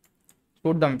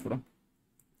 చూద్దాం ఇప్పుడు.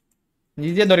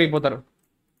 ఈజీగా దొరికిపోతారు.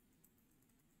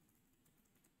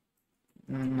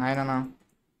 ఆయననా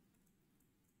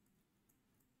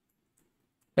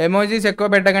ఎమోజీస్ ఎక్కువ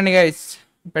పెట్టకండి గైస్,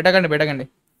 పెట్టకండి.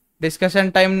 డిస్కషన్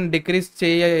టైం డిక్రీజ్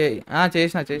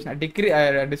చేసిన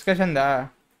డిస్కషన్ దా.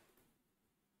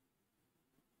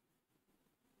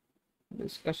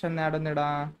 డిస్కషన్ ఆడుందిడా.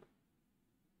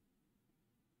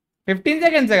 15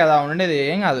 సెకండ్సే కదా ఉండేది,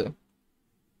 ఏం కాదు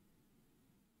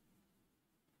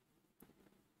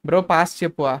బ్రో. పాస్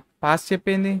చెప్పువా, పాస్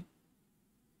చెప్పింది.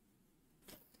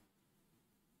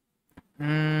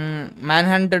 Man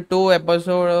hunt 2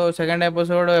 episode, second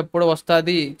episode ఎప్పుడు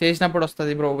వస్తుంది? చేసినప్పుడు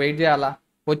వస్తుంది బ్రో, వెయిట్ చేయాలా.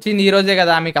 వచ్చింది ఈ రోజే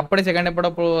కదా, మీకు అప్పుడే సెకండ్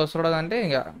ఎప్పుడప్పుడు వస్తుంది అంటే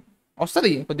ఇంకా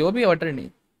వస్తుంది. కొద్ది ఓపిక పట్టండి,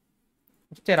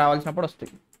 వస్తే రావాల్సినప్పుడు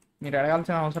వస్తాయి. మీరు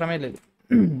అడగాల్సిన అవసరమే లేదు.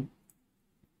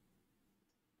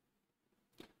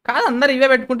 కాదు, అందరు ఇవే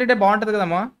పెట్టుకుంటుంటే బాగుంటుంది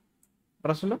కదమ్మా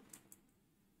డ్రెస్సులు.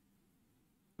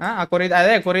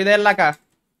 అదే కొరిదేళ్ళాక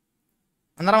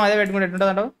అందరం అదే పెట్టుకుంటే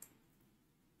ఎట్టుంటుంది అంటావు?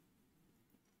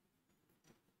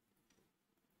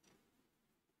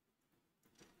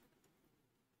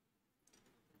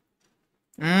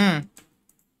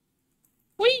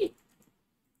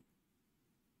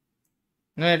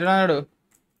 నువ్వు ఎట్లున్నాడు?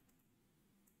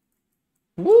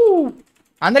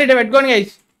 అందరు ఇట్లా పెట్టుకోండి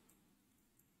గైస్,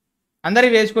 అందరు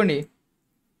ఇవి వేసుకోండి.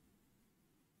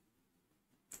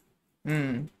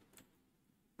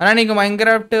 అన్నా నీకు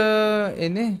మైన్క్రాఫ్ట్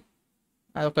ఏంది?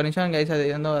 అది ఒక్క నిమిషం గైస్, అది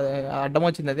ఏందో అడ్డం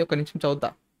వచ్చింది, అది ఒక నిమిషం చదువుతా.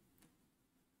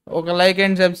 ఒక లైక్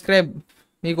అండ్ సబ్స్క్రైబ్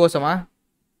నీకోసమా?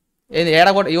 ఏది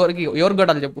ఏడా ఎవరికి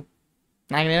కొట్టాలి చెప్పు,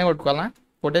 నాకు నేనే కొట్టుకోవాలా?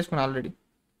 కొట్టేసుకున్నా already.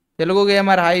 Telugu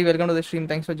gamer hi, welcome to the stream,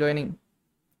 thanks for joining.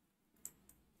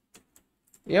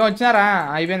 ఏం వచ్చినారా?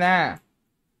 అయిపోయిందా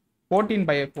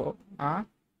 14/4?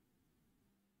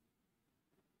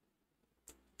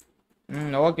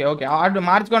 ఓకే ఆర్డర్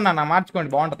మార్చుకోండి అన్న, మార్చుకోండి,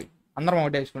 బాగుంటుంది అందరం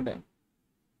ఒకటి వేసుకుంటే.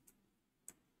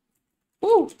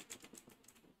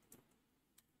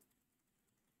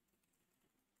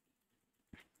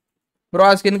 బ్రో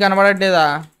ఆ స్కిన్ కనబడట్లేదా?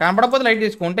 కనపడకపోతే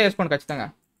లైట్ ఉంటే వేసుకోండి ఖచ్చితంగా,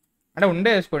 అంటే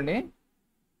ఉండే వేసుకోండి.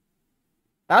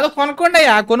 కాదు కొనుక్కోండి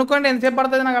అయ్యా, కొనుక్కోండి. ఎంతసేపు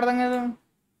పడుతుంది నాకు అర్థం కాదు.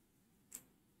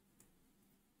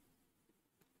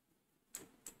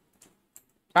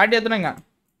 స్టార్ట్ చేస్తున్నా ఇంకా,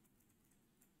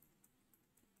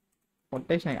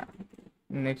 కొట్టేసిన ఇక.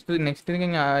 నెక్స్ట్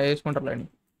ఇంకా వేసుకుంటారులేండి.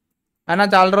 అన్న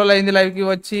చాలా రోజులు అయింది లైవ్కి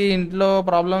వచ్చి, ఇంట్లో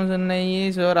ప్రాబ్లమ్స్ ఉన్నాయి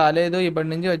సో రాలేదు. ఇప్పటి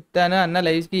నుంచి వచ్చాను అన్న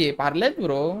లైవ్కి. పర్లేదు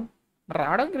బ్రో,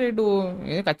 రావడం గ్రేటు.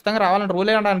 ఖచ్చితంగా రావాలని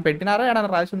రూల్ ఏమన్నా పెట్టినారా,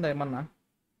 ఏమన్నా రాసి ఉందా ఏమన్నా?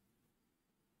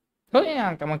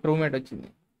 మాకు రూమ్మేట్ వచ్చింది.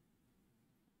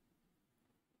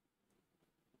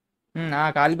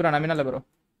 కాదు బ్రో, నమ్మినలే బ్రో.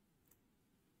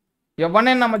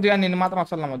 ఎవరినైనా నమ్మద్దు కానీ నిన్ను మాత్రం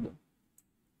అసలు నమ్మద్దు.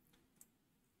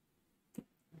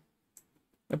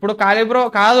 ఇప్పుడు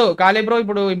కాళీ బ్రో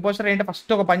ఇప్పుడు ఇంపోస్టర్ ఏంటంటే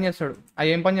ఫస్ట్ ఒక పని చేస్తాడు. అది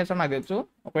ఏం పని చేస్తాడో నాకు తెలుసు.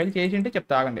 ఒకవేళ చేసి ఉంటే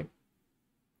చెప్తా, ఆగండి.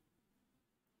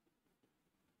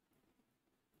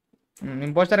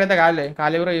 ఇంపోస్టర్ అయితే కాదులే,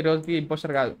 కాళీ బ్రో ఈ రోజుకి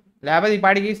ఇంపోస్టర్ కాదు. లేకపోతే ఈ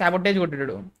పాటికి సాబొటేజ్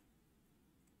కొట్టాడు.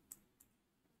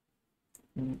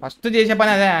 ఫస్ట్ చేసే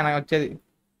పని అదే ఆయన వచ్చేది.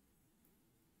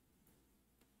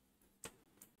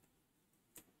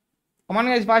 కమాన్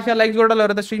గైస్, ఫాస్ట్గా లైక్ కూడా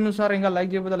ఎవరైతే స్ట్రీమ్ చూస్తారో ఇంకా లైక్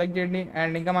చేయకపోతే లైక్ చేయండి.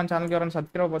 అండ్ ఇంకా మన ఛానల్కి ఎవరైనా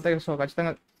సబ్స్క్రైబ్ అయిపోతే సో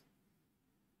ఖచ్చితంగా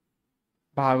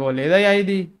బాగోలేదయ్యా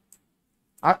ఇది.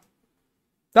 ఆ,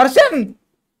 దర్శన్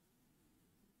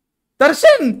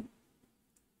దర్శన్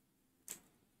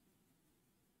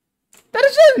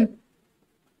దర్శన్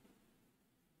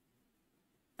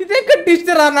ఇదే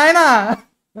కట్టిస్తారా నాయనా?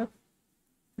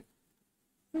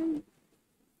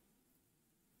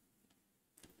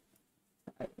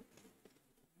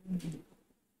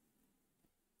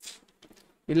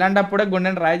 ఇలాంటప్పుడే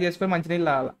గుండెని రాయి చేసుకొని మంచినీళ్ళు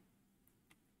తాగాలి.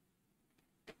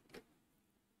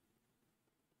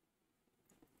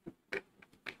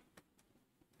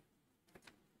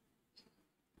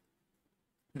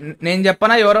 నేను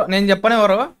చెప్పను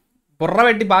ఎవరో బుర్ర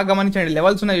పెట్టి బాగా గమనించండి.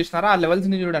 లెవెల్స్ ఉన్నాయి చూసినారా? ఆ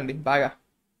లెవెల్స్ని చూడండి, బాగా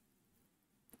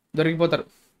దొరికిపోతారు.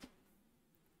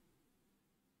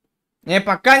 నేను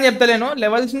పక్కా అని చెప్తలేను,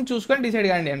 లెవెల్స్ని చూసుకొని డిసైడ్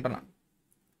కాండి అంటున్నా.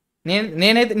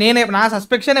 నేనే నా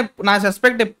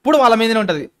సస్పెక్ట్ ఎప్పుడు వాళ్ళ మీదనే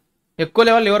ఉంటుంది. ఎక్కువ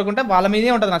లెవెల్ ఎవరుకుంటే వాళ్ళ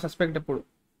మీదే ఉంటుంది నా సస్పెక్ట్ ఎప్పుడు.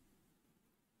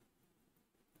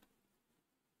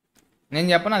 నేను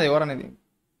చెప్పను అది ఎవరనేది.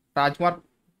 రాజ్ కుమార్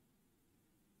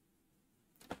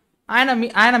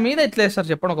ఆయన మీద ఎట్లా వేస్తారు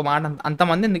చెప్పండి ఒక మాట.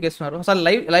 అంతమంది ఎందుకు వేస్తున్నారు అసలు?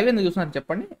 లైవ్ ఎందుకు చూస్తున్నారు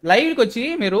చెప్పండి? లైవ్కి వచ్చి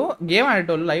మీరు గేమ్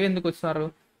ఆడేటోళ్ళు లైవ్ ఎందుకు వస్తున్నారు?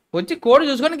 వచ్చి కోడ్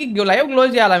చూసుకొని లైవ్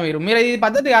క్లోజ్ చేయాలా మీరు? మీరు ఇది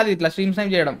పద్ధతి కాదు, ఇట్లా స్ట్రీమ్ టైం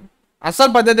చేయడం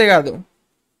అస్సలు పద్ధతే కాదు.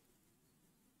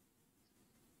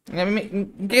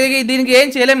 దీనికి ఏం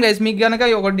చేయలేం గైస్. మీకు కనుక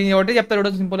ఒకటి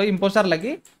చెప్తారు సింపుల్గా,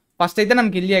 ఇంపోస్టర్లకి ఫస్ట్ అయితే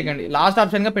నన్ను కిల్ చేయకండి, లాస్ట్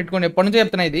ఆప్షన్గా పెట్టుకోండి. ఎప్పటి నుంచో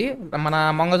చెప్తున్నా ఇది, మన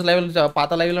మంగోస్ లైవ్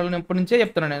పాత లైవ్లో ఎప్పటి నుంచే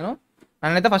చెప్తున్నాను నేను.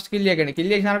 నన్నైతే ఫస్ట్ కిల్ చేయకండి.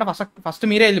 కిల్ చేసినారంటే ఫస్ట్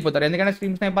మీరే వెళ్ళిపోతారు. ఎందుకంటే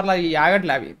స్ట్రీమ్ స్నైపర్లు అవి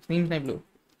ఆగట్లే, అవి స్ట్రీమ్ స్నైప్లు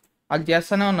వాళ్ళు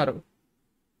చేస్తూనే ఉన్నారు.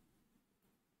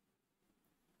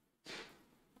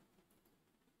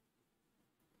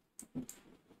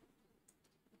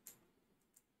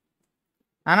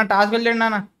 నాన్న టాస్క్ వెళ్ళండి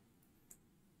నాన్న.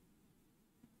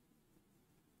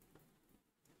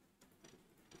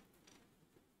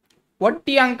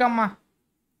 వట్టి అంకమ్మ.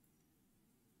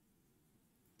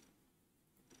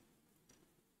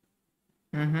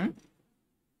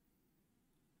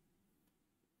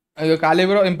 అయ్యో ఖాళీ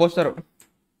బ్రో, ఇంపోస్టర్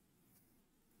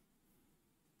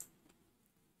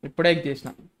ఇప్పుడే ఎక్ చేసిన.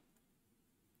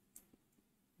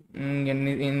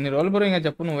 ఎన్ని రోజులు బ్రో ఇంకా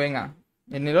చెప్పు నువ్వే. ఇంకా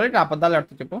ఎన్ని రోజులు ఇట్లా అబద్ధాలు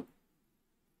ఆడుతూ చెప్పు.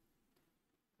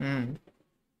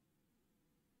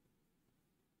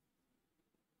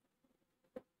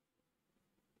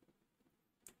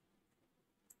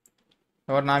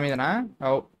 ఎవరు నా మీదనా?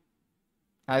 అవు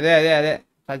అదే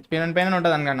చచ్చిపోయిన పైన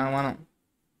ఉంటుంది అనుకన్నా మనం.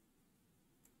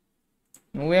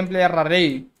 నువ్వేం ప్లేయర్ రా రే?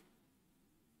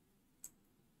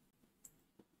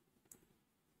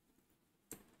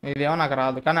 ఇదేమో నాకు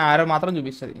రాదు, కానీ ఆరో మాత్రం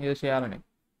చూపిస్తుంది యూజ్ చేయాలని.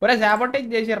 ఒరే శాబర్టేజ్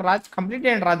చేసారు రా, కంప్లీట్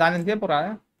చేయండి రా. దాని సేపు రా.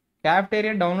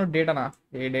 Cafeteria download డేటానా?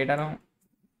 ఏ డేటాను?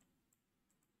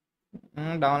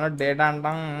 డౌన్లోడ్ డేటా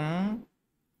అంటాం.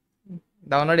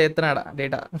 డౌన్లోడ్ చేస్తున్నాడా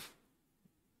డేటా?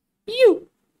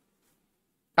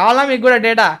 కావాలా మీకు కూడా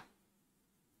డేటా?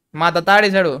 మా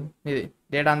తత్తాడేశాడు ఇది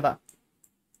డేటా అంతా.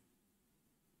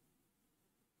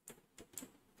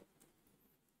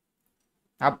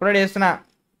 అప్లోడ్ చేస్తున్నా,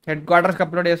 హెడ్ క్వార్టర్స్కి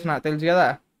అప్లోడ్ చేస్తున్నా, తెలుసు కదా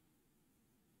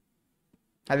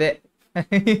అదే.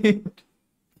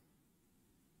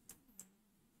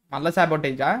 మళ్ళీ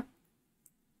సాబోటేజా?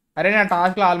 అరే నా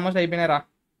టాస్క్లో ఆల్మోస్ట్ అయిపోయినారా.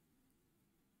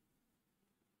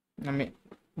 నమ్మి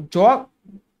జోక్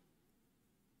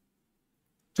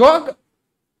జోక్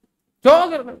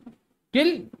జోక్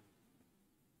కిల్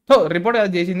తో రిపోర్ట్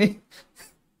కదా చేసింది.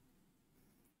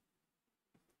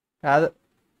 కాదు,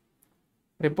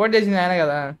 రిపోర్ట్ చేసింది ఆయన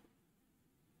కదా.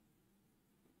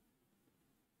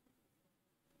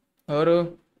 ఎవరు?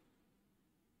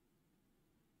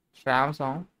 శ్రామ్స్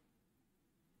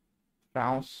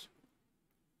శ్రామ్స్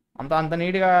అంత అంత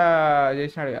నీట్గా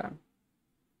చేసినాడు కదా.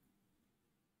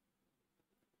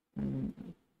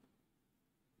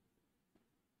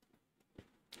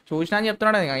 చూసినా అని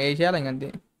చెప్తున్నాడు, ఇంకా ఏ చేయాలి ఇంకంతే.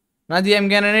 నా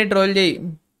జిఎంకేనని ట్రోల్ చేయి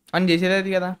అని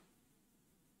చేసేది కదా.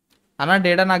 అన్న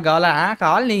డేటా నాకు కావాలా?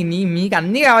 కావాలి మీకు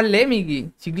అన్నీ కావాలే, మీకు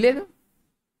సిగ్గులేదు.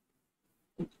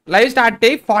 లైవ్ స్టార్ట్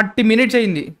అయ్యి 40 minutes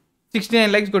అయింది,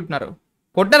 69 likes కొట్టినారు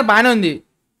బాగానే ఉంది.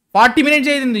 40 minutes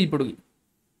అయింది ఇప్పుడు.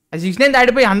 69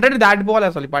 దాటిపోయి 100 దాటిపోవాలి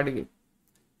అసలు ఈ పాటికి.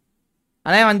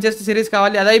 అనే మంచి సిరీస్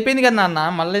కావాలి, అది అయిపోయింది కదా నాన్న,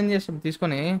 మళ్ళీ ఏం చేస్తాం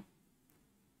తీసుకొని.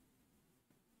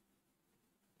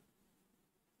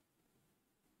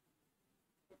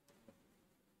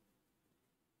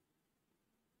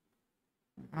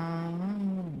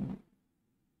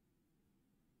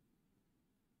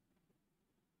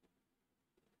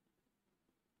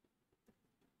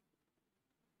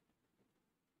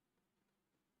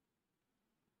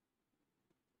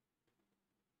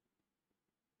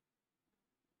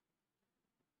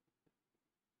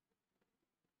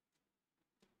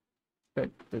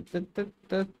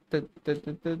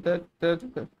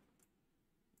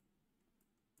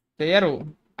 చేయరు,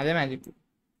 అదే మ్యాజిక్.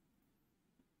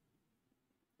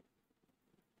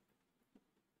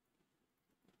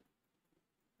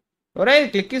 ఒరే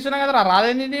క్లిక్ ఇస్తున్నా కదరా,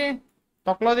 రాదేంది ఇది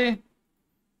తొక్కలోది.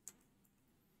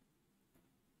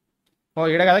 ఓ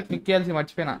ఈడ కదా క్లిక్ చేయాల్సి,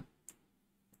 మర్చిపోయినా.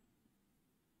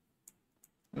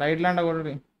 లైట్లు అంట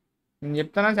కొడుతుంది. నేను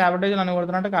చెప్తానా శాబటేజ్ నన్ను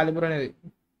కొడుతున్నట్టు కాలిపురం అనేది.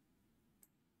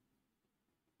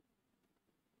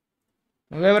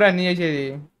 నువ్వెవరు అన్ని చేసేది?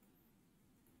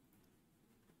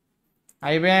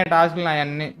 అయిపోయినాయి టాస్కులు నాయి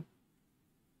అన్ని.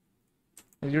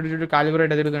 చూడు చూడు కాలిపురం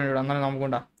ఎట్ట తిరుగుతున్నాడు అందరం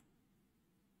నమ్ముకుంటా.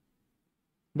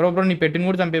 బ్రో బ్రో నీ పెట్టిన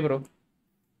కూడా చంపే బ్రో.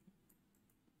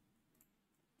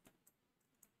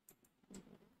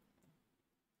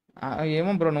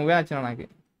 ఏమో బ్రో నువ్వే వచ్చినావు నాకు.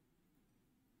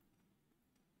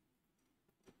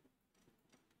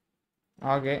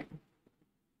 ఓకే.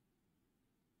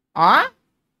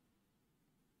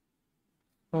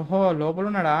 ఓహో లోపల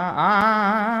ఉన్నాడా?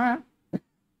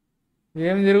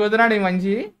 ఏం తిరుగుతున్నాడు ఈ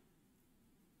మంచి.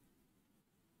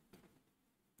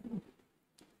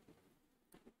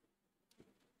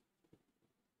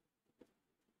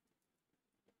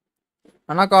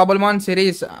 అన్న కాబుల్మాన్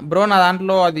సిరీస్ బ్రో నా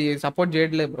దాంట్లో అది సపోర్ట్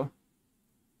చేయట్లేదు బ్రో.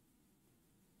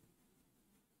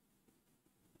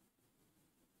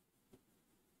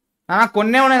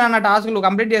 కొన్నే ఉన్నాయి అన్న టాస్కులు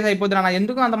కంప్లీట్ చేసి అయిపోతుంది అన్న.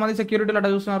 ఎందుకు అంతమంది సెక్యూరిటీలు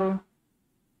అట్లా చూస్తున్నారు?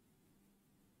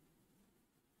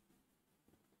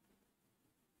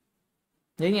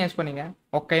 ఏం చేసుకోని ఇక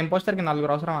ఒక్క ఇంపోస్టర్కి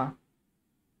 4 అవసరమా?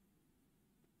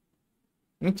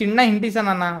 నీకు చిన్న హింట్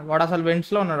ఇస్తాను అన్న, వాడు అసలు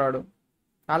వెంట్స్లో ఉన్నాడు వాడు.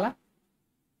 చాలా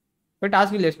పోయి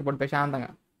టాస్కులు చేసుకోపోడు ప్రశాంతంగా.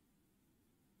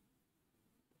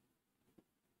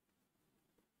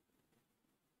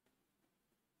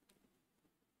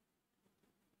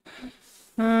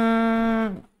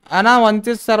 అన్నా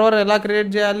వన్సిస్ సర్వర్ ఎలా క్రియేట్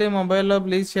చేయాలి మొబైల్లో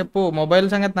ప్లీజ్ చెప్పు. మొబైల్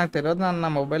సంగతి నాకు తెలియదు అన్న,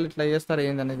 మొబైల్ ఇట్లా చేస్తారు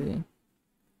ఏందనేది.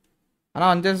 అన్నా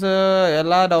వన్సిస్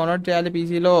ఎలా డౌన్లోడ్ చేయాలి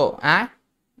పీసీలో?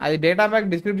 అది డేటా ప్యాక్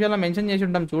డిస్క్రిప్షన్లో మెన్షన్ చేసి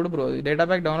ఉంటాం చూడు బ్రో. డేటా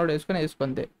ప్యాక్ డౌన్లోడ్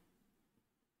వేసుకుంటే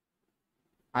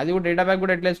అది కూడా డేటా ప్యాక్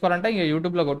కూడా ఎట్లా వేసుకోవాలంటే ఇంకా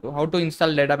యూట్యూబ్లో కొట్టు how to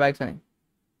install data packs అని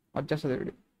వచ్చేస్తుంది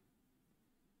వీడియో.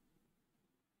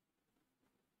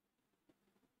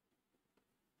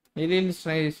 ఇది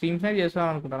స్ట్రీమ్స్ చేస్తాను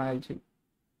అనుకుంటాను నాకు తెలిసి.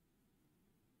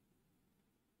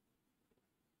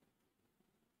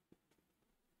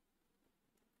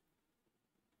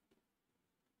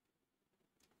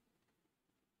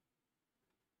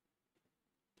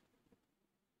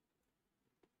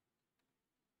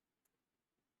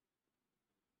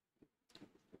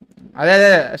 అదే అదే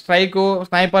స్ట్రైకు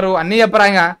స్నైపరు అన్నీ చెప్పరా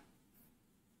ఇంకా.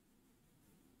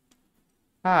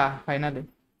 ఫైనల్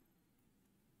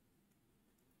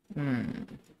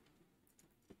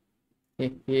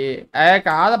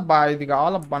కాదబ్బా, ఇది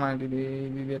కావాలబ్బా నాకు. ఇది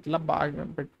ఇది ఎట్లా బాగా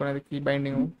పెట్టుకునేది కీ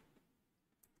బైండింగ్.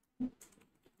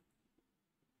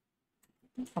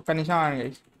 ఒక్క నిమిషం ఆగండి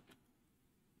guys.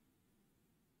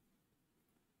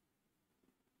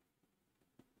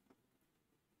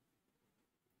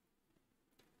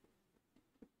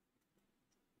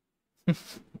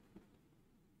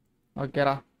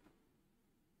 ఓకేరా.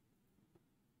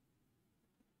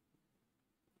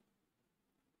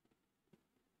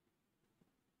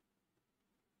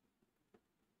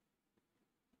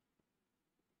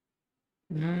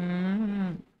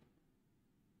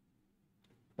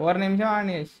 ఓవర్ నిమిషం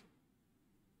ఆగండి guys.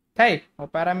 థై ఓ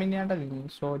పారామిని అంటది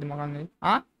సోది మగాన్ని.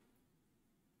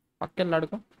 పక్కెళ్ళి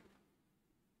అడుకో.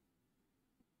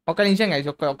 ఒక్క నిమిషం గైస్,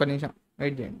 ఒక్క నిమిషం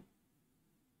వెయిట్ చేయండి.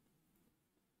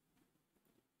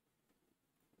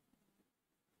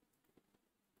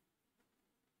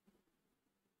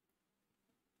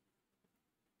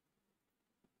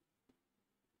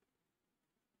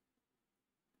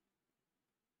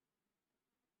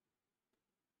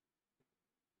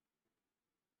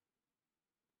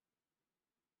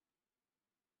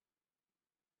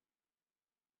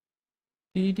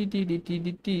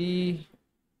 టీ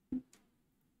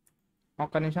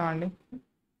ఒక్క నిమిషం అండి.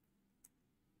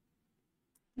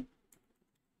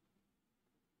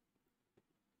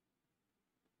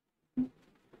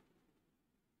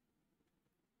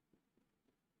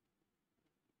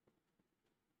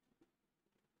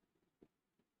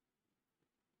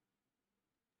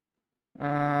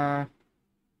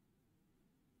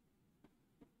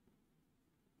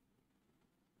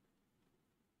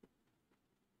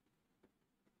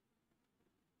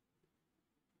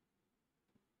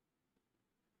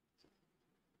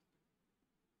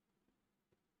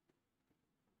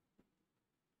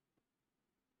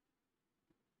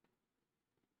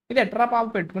 ఇది ఎట్రా పాప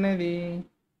పెట్టుకునేది?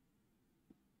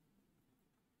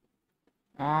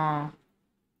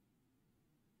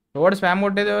 ఎవడు స్పామ్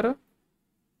కొట్టేది ఎవరు?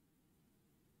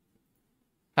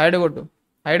 హైడ్ కొట్టు,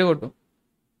 హైడ్ కొట్టు.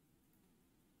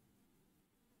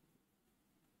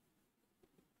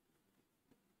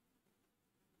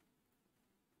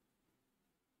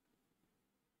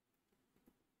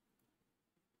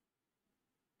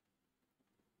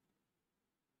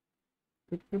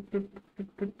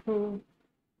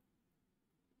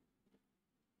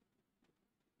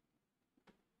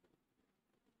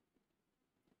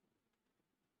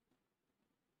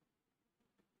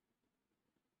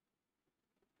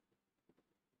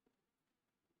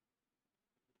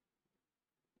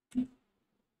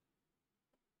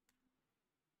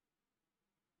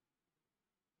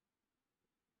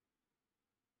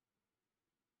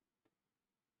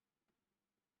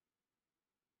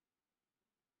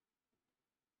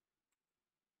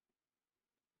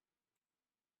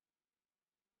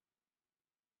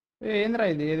 ఏంద్రా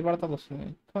ఇది, ఏది పడుతుంది వస్తుంది.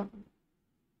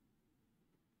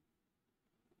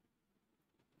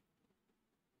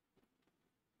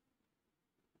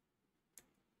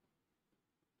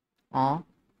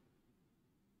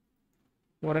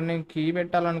 మరి నేను కీ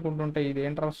పెట్టాలనుకుంటుంటే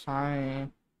ఇదేంట్రా స్వామి.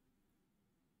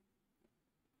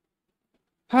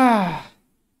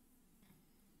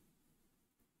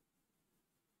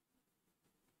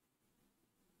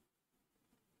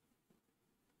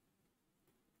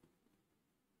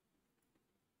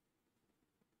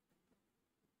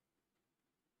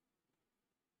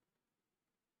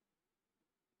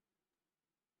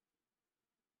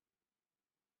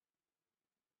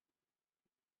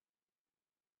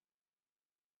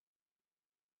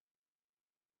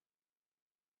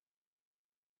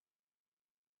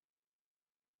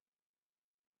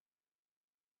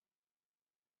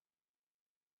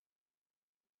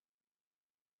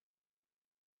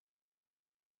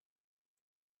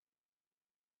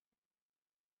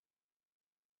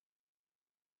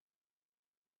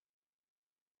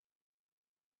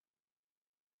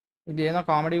 ఇది ఏదో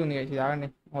కామెడీ ఉంది కదా, ఇది ఆగండి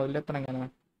వదిలేస్తున్నాం కదా.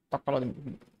 తొక్కలో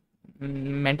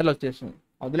మెంటల్ వచ్చేస్తుంది.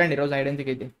 వదిలేండి ఈరోజు ఐడెంటికి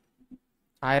అయితే.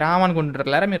 సాయిరామ్ అనుకుంటారు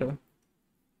లేరా మీరు.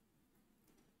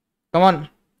 Come on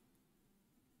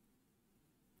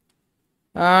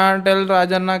tell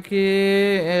రాజన్నకి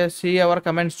see our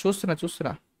comments.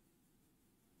 చూస్తున్నా.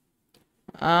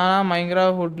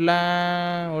 మైంక్రాఫ్ట్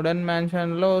వుడెన్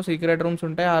మ్యాన్షన్లో సీక్రెట్ రూమ్స్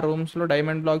ఉంటాయి. ఆ రూమ్స్లో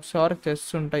డైమండ్ బ్లాక్స్ ఆర్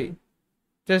చెస్ట్స్ ఉంటాయి.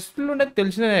 చెస్ట్లు ఉంటే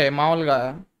తెలిసినదే మామూలుగా.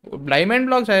 డైమండ్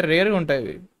బ్లాక్స్ అవి రేర్గా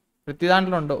ఉంటాయి, ప్రతి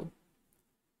దాంట్లో ఉండవు.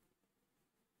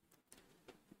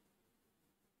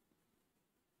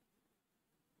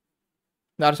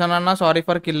 దర్శన్ అన్న sorry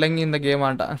for killing in the game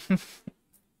అంట.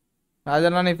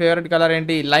 రాజన్న నీ ఫేవరెట్ కలర్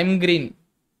ఏంటి? Lime green.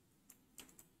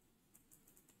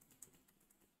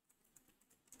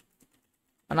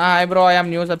 అన్నా hi bro,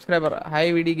 I'm new subscriber.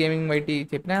 Hi విడి గేమింగ్ వైటీ.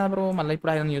 చెప్పినా బ్రో, మళ్ళీ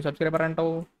ఇప్పుడు ఆయన న్యూ సబ్స్క్రైబర్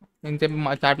అంటావు. నేను చెప్పి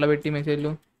మా చాట్లో పెట్టి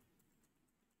మెసేజ్లు.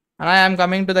 అన్నా I'm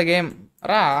coming to the game.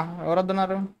 రా, ఎవరు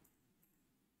వస్తున్నారు?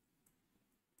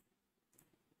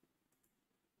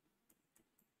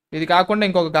 ఇది కాకుండా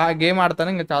ఇంకొక గేమ్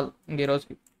ఆడతాను, ఇంకా చాలు ఇంక ఈ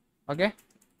రోజుకి. ఓకే,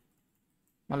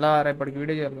 మళ్ళా రేపటికి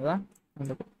వీడియో చేయాలి కదా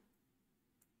అందుకు.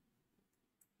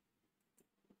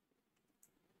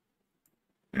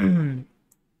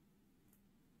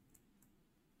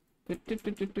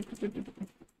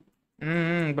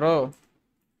 బ్రో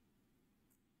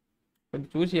కొంచెం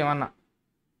చూసి ఏమన్నా.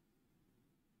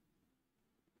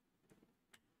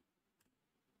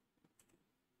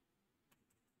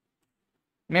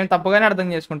 మేము తప్పుగానే అర్థం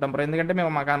చేసుకుంటాం బ్రో, ఎందుకంటే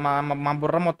మేము మా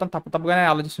బుర్ర మొత్తం తప్పుగానే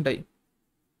ఆలోచిస్తుంటాయి.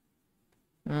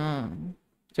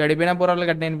 చెడిపోయిన బుర్రలు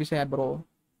గట్టి అనిపిస్తాయి bro.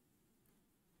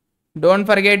 Don't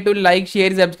forget to like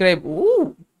share subscribe.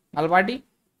 అలవాటి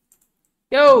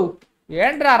యో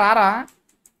ఏంట్రా రారా.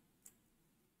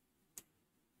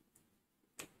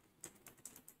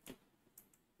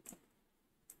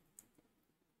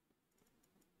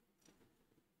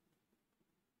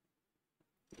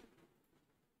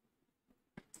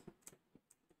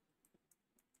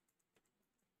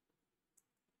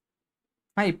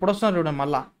 ఇప్పుడు వస్తున్నారు చూడండి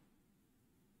మళ్ళా.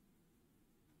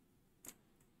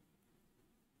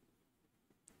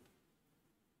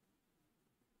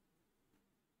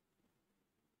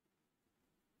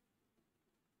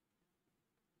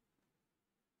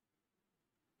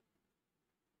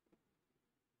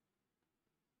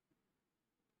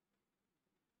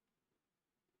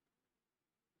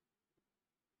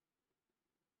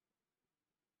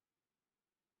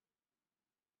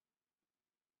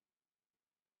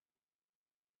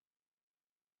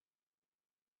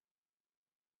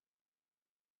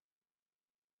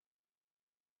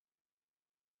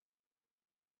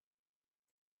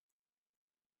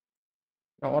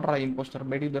 ఎవడరా ఇంపోస్టర్,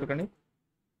 బయటికి దొరకండి.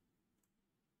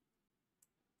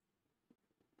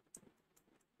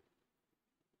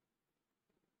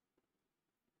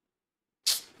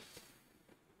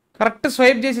 కరెక్ట్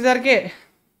స్వైప్ చేసేసరికి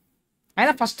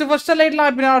ఆయన ఫస్ట్ లైట్లో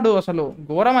ఆపినాడు. అసలు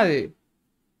ఘోరం అది.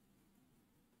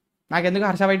 నాకెందుకు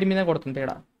హర్ష వైటి మీద కొడుతుంది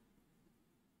తేడా.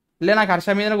 నాకు హర్ష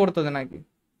మీదనే కొడుతుంది.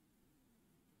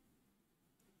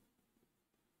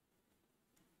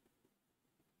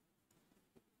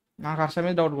 నాకు హర్ష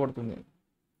మీద డౌట్ కొడుతుంది.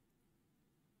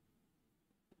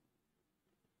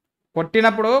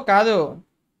 కొట్టినప్పుడు కాదు,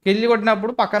 కిల్లి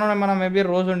కొట్టినప్పుడు పక్కన మనం మేబీ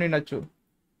రోజు ఉండిండొచ్చు.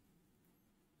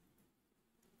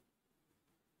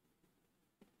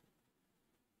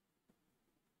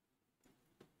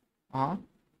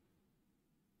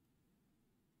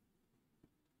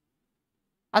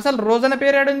 అసలు రోజు అనే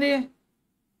పేరు ఏడుంది?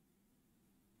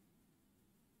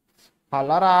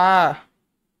 కలరా?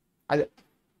 అది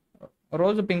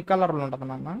రోజు పింక్ కలర్లో ఉంటుంది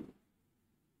నాన్న.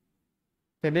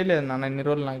 తెలియలేదు నాన్న ఇన్ని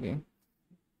రోజులు నాకు.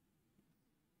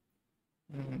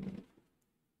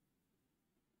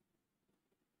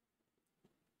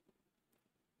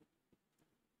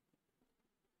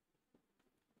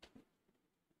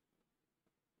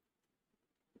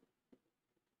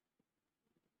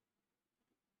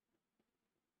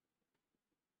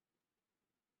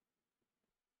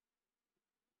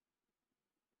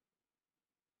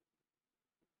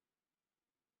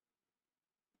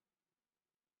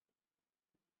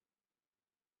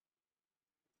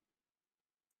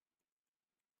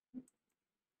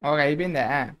 ఓకే, అయిపోయిందా?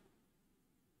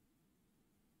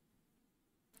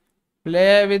 Play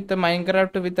with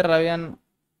Minecraft with రవియన్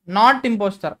not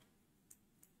impostor.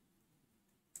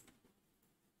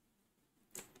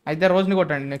 అయితే రోజుని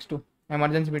కొట్టండి నెక్స్ట్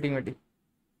ఎమర్జెన్సీ మీటింగ్ పెట్టి.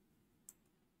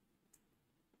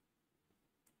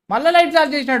 మళ్ళీ లైట్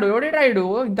చార్జ్ చేసినాడు. ఎవడి రాయుడు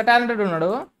ఇంత టాలెంటెడ్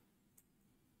ఉన్నాడు?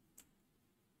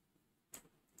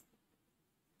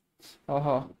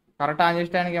 ఓహో, కరెక్ట్ ఆన్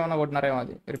చేసేటానికి ఏమన్నా కొట్టినారేమో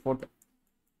అది రిపోర్ట్.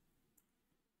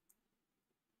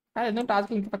 ఎందుకు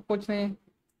టాస్క్లు ఇంత తక్కువ వచ్చినాయి?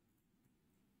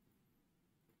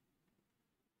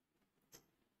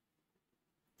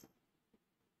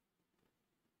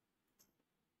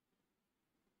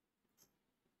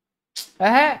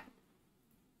 ఏహే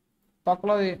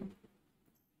తొక్కలోది.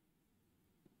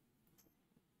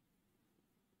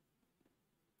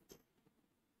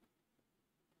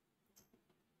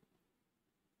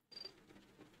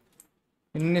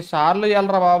 ఇన్నిసార్లు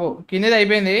ఇవ్వాలరా బాబు. కిందిది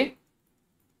అయిపోయింది,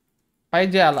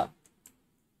 ఫైట్ చేయాలా?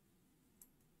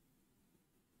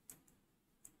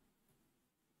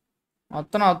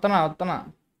 వస్తున్నా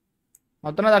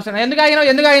దర్శనం. ఎందుకు ఆగినావు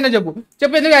చెప్పు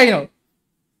ఎందుకు ఆగినావు?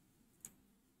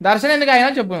 దర్శనం ఎందుకు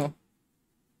ఆగినావు చెప్పు.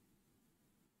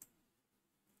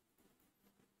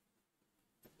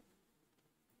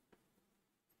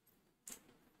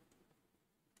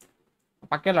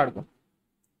 పక్కెళ్ళాడుకో.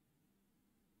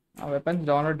 Weapons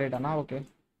download డేటానా? ఓకే.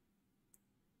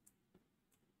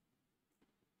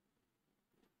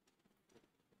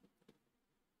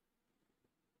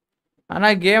 అన్న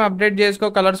గేమ్ అప్డేట్ చేసుకో,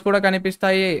 కలర్స్ కూడా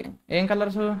కనిపిస్తాయి. ఏం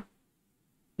కలర్స్?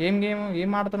 ఏం గేమ్ ఏం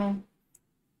ఆడుతున్నావు?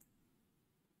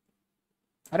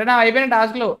 అరే నా అయిపోయిన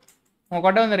టాస్క్లు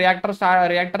ఒకటే ఉంది.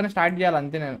 రియాక్టర్ని స్టార్ట్ చేయాలి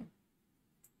అంతే నేను.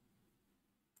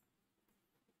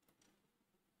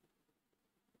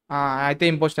 అయితే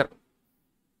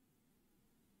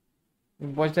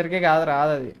ఇంపోస్టర్కే కాదు,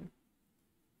 రాదు అది.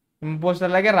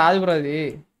 ఇంపోస్టర్లకే రాదు బ్రో అది.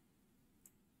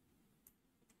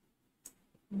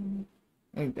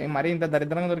 మరీ ఇంత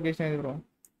దరిద్రంగా దొరికేసినది బ్రో.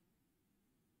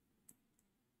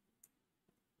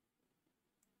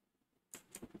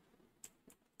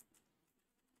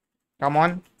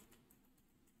 కమాన్.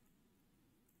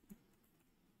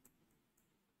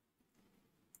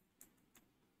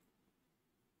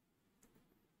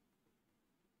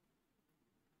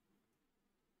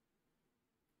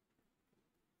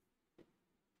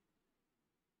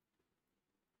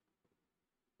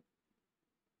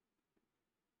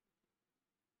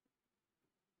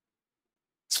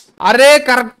 అరే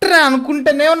కరెక్ట్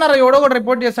అనుకుంటేనే ఉన్నారు, ఎవడో ఒకటి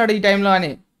రిపోర్ట్ చేస్తాడు ఈ టైంలో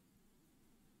అని.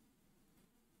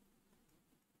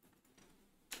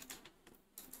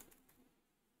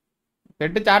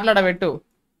 పెట్టు చాట్లాడ పెట్టు.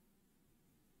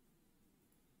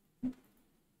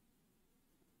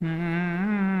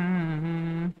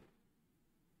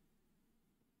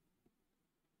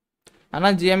 అన్న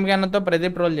జిఎంకే అన్నతో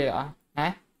ప్రదీప్ రోల్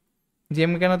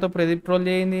జిఎంకే అన్నతో ప్రదీప్ రోల్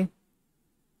చేయింది.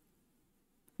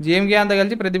 జిఎంకే అంతా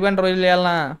కలిసి ప్రదీప్ అని రోల్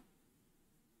చేయాలనా?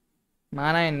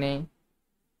 నానాయన్ని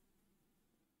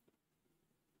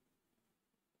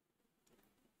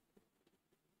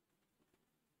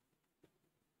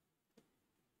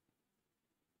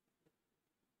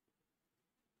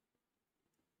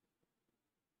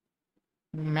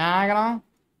మేఘనం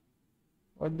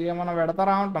కొద్దిగా మనం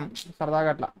పెడతారా ఉంటాం సరదాగా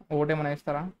అట్లా. ఓటేమన్నా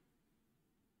ఇస్తారా?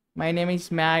 మై నేమ్ ఈస్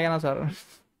మేఘన సార్.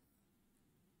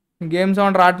 గేమ్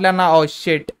సౌండ్ రావట్లే అన్న. Oh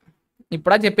shit.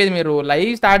 ఇప్పుడా చెప్పేది మీరు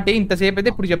లైవ్ స్టార్ట్ అయ్యి ఇంతసేపు అయితే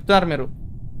ఇప్పుడు చెప్తున్నారు మీరు.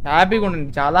 హ్యాపీగా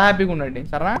ఉండండి, చాలా హ్యాపీగా ఉండండి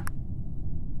సరేనా.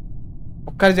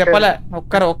 ఒక్కరు చెప్పలే,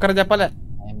 ఒక్కరు చెప్పలే.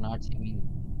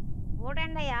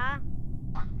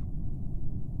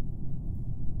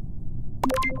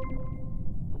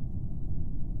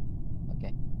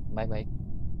 By by.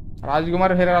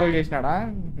 Rajkumar hero చేసినాడా?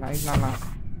 Nice నాన్న.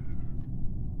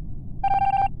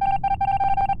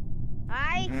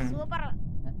 సూపర్.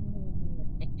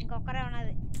 ఇంకొకరే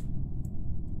ఉన్నది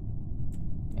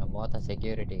మోత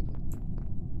సెక్యూరిటీ.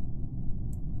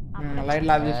 లైట్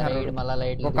లాగ్ చేసినారు.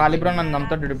 ఒక కాలిబ్రో నన్ను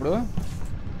నమ్ముతాడు ఇప్పుడు.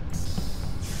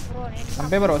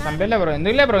 చంపే బ్రో, చంపేలే బ్రో,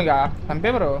 ఎందుకులే బ్రో, ఇంకా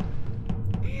చంపే బ్రో.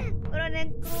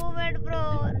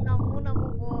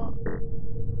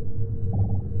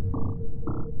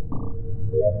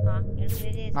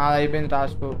 నాది అయిపోయింది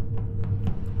టాస్క్.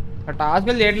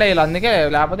 టాస్క్లు చేయట్లేదు అందుకే,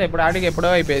 లేకపోతే ఎప్పుడు ఆడికి ఎప్పుడో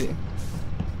అయిపోయేది.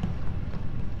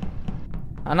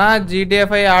 అన్నా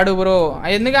GTA5 ఆడు బ్రో.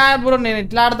 ఎందుకు ఆడు బ్రో, నేను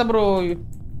ఇట్లా ఆడతా బ్రో.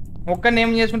 ఒక్క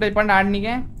నేమ్ చేసుకుంటా చెప్పండి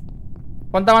ఆడనికే.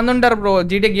 కొంతమంది ఉంటారు బ్రో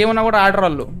GTA గేమ్ ఉన్నా కూడా ఆడరు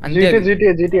వాళ్ళు అంతే.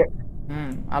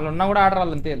 వాళ్ళు ఉన్నా కూడా ఆడరు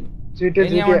వాళ్ళు అంతే.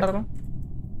 ఏమంటారు?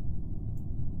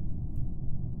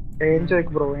 ఏం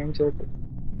చేయకు బ్రో, ఏం చేయకు.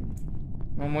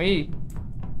 మొయ్యి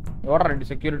ఎవరు రండి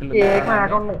సెక్యూరిటీలో.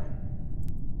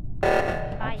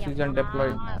 Oxygen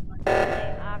deploy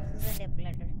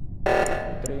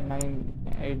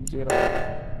 3980.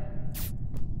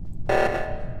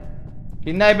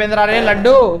 కింద అయిపోయింది రా రే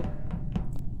లడ్డు.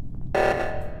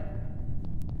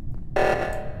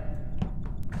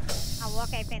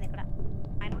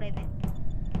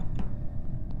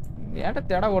 ఏంటో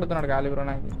తేడా కొడుతున్నాడు గాలి బ్రో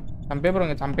నాకు. చంపే బ్రో,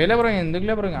 ఇంకా చంపేలే బ్రో,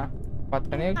 ఎందుకులే బ్రో, ఇంకా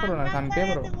పక్కనే బ్రో. చంపే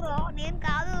బ్రో,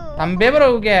 చంపే బ్రో.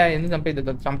 ఓకే ఎందుకు చంపేది,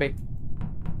 చంపే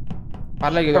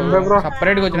పర్లేదు.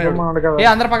 సపరేట్గా వచ్చినాడు.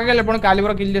 అందరు పక్కకి వెళ్ళిపోండి. ఖాళీ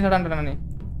బ్రో కిల్ చేశాడు అంటానని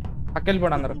పక్క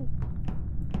వెళ్ళిపోండి అందరు.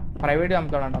 ప్రైవేట్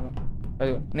చంపుతాడు అంటాను.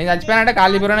 నేను చచ్చిపోయానంటే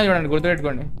ఖాళీ బ్రోనే చూడండి,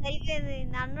 గుర్తుపెట్టుకోండి.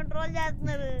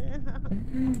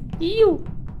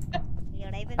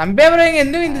 చంపే బ్రో,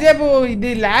 ఎందుకు ఇంతసేపు ఇది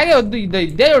లాగే వద్దు.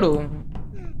 ఇదే చూడు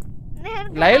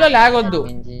లైవ్ లో లాగ్ వద్దు.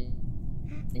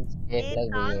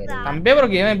 చంపే బ్రో,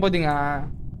 గేమ్ అయిపోద్ది. ఇంకా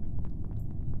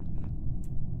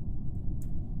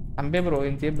చంపే బ్రో,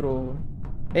 ఇంతసేపు బ్రో.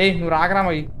 ఏయ్ నువ్వు రాకరా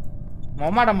పోయి.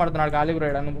 మొమ్మాట పడుతున్నాడు ఖాళీ బ్రో.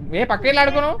 నువ్వు ఏ పక్క వెళ్ళి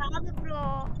ఆడుకోను.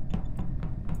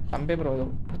 చంపే బ్రో,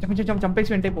 చంపేసి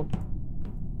వెంటైపో.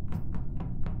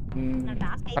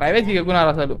 ప్రైవేసీ ఎక్కున్నారు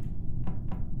అసలు.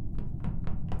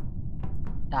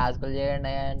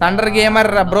 Thunder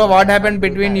gamer bro, what happened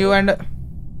between you and.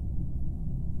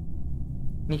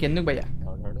 నీకెందుకు భయ్యా,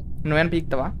 నువ్వేనా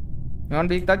పీకుతావా?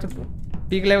 నువ్వేమైనా పీకుతావా చెప్పు.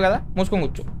 పీకలేవు కదా, మూసుకొని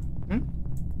కూర్చో.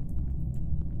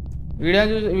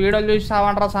 వీడియోలు చూసి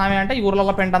సావంటారా సామి అంటే ఈ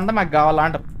ఊర్లలో పెంట అంతా మాకు కావాలా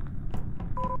అంటారు.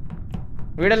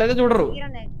 వీడియోలు అయితే చూడరు.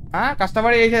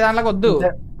 కష్టపడి చేసే దాంట్లోకి వద్దు.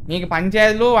 మీకు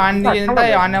పంచాయతీలు వాణి ఎంత,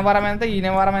 వాని వ్యవహారం ఎంత, ఈ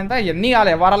వ్యవహారం ఎంత, ఇవన్నీ కావాలి,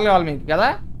 వ్యవహారాలు కావాలి మీకు కదా.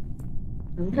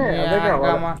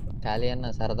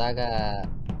 సరదాగా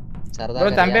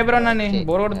చంపే బ్రో నన్ను,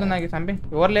 బోర్ కొడుతుంది నాకు. చంపే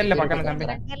ఎవరు లేరులే పక్కన. చంపే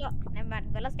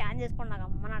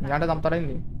అంటే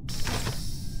చంపుతారైంది.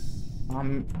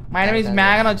 మై నేమ్ ఇస్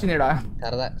మ్యాగన్ వచ్చింది ఇక్కడ.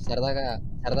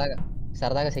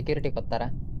 సరదాగా సెక్యూరిటీకి వస్తారా?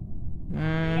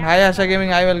 Hi ASHA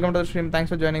gaming, hi welcome to the stream,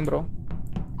 thanks for joining bro.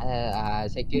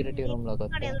 Security room లోకి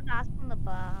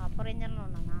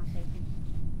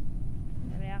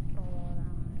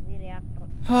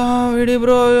వీడి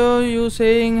bro you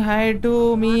saying high to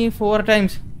me 4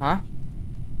 times.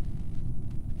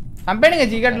 చంపేయండి ఇంకా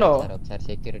చీకట్లో. ఒకసారి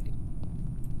సెక్యూరిటీ.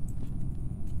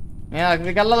 నేను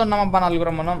అక్కడికల్లా ఉన్నామబ్బా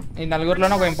నలుగురు. మనం ఈ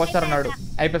నలుగురిలోనే ఒక ఇంపోస్టర్ ఉన్నాడు.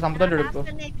 అయిపోయి చంపుతాడు ఇప్పుడు.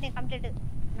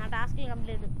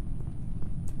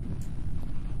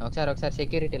 ఒకసారి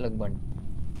సెక్యూరిటీలోకి బండి.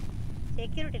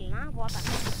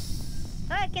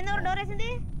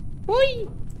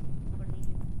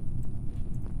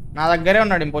 నా దగ్గరే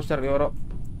ఉన్నాడు ఇంపోస్టర్ ఎవరో.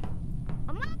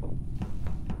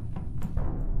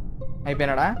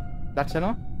 అయిపోయినాడా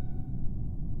దర్శనం?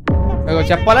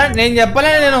 చెప్పాలా నేను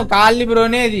చెప్పలే, నేను కాళ్ళి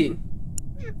బ్రోనేది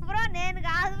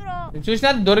చూసినా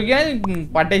దొరికినా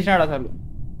పట్టేసినాడు అసలు.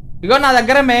 ఇగో నా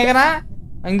దగ్గర మేఘనా,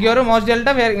 ఇంకెవరు మోస్ట్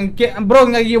డెల్టా బ్రో,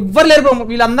 ఇంకా ఎవ్వరు లేరు బ్రో.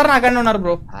 వీళ్ళందరూ నాకన్నా ఉన్నారు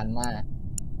బ్రో.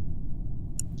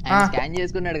 స్కాన్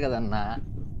చేసుకున్నాడు కదన్నా.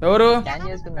 ఎవరు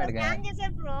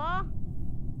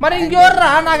మరి ఇంకెవరు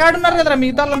రా? నా కాడు ఉన్నారు కదరా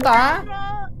మిగతా వాళ్ళంతా.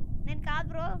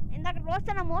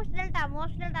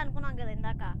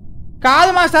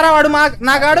 కాదు మాస్టర్, వాడు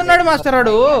నా కాడు ఉన్నాడు మాస్టర్.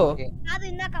 వాడు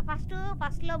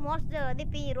ఫస్ట్ లో మోస్ట్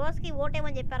రోజు కి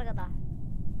ఓటేమని చెప్పారు కదా,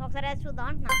 ఒకసారి చూద్దాం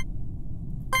అంటున్నా.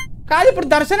 కాదు ఇప్పుడు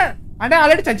దర్శన్ అంటే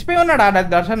ఆల్రెడీ చచ్చిపోయి ఉన్నాడు.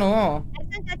 దర్శను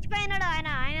చచ్చిపోయినాడు ఆయన.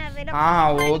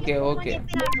 Okay okay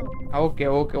okay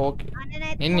okay okay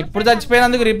నేనైతే నేను మోస్ట్ ఇప్పుడు డెల్టా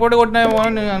చచ్చిపోయినందుకు రిపోర్ట్ కొట్టినామో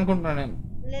అని నేను అనుకుంటున్నాను నేను.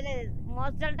 లేదు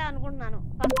మోస్ట్ డెల్టా అనుకుంటున్నాను.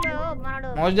 ఫస్ట్ మనడు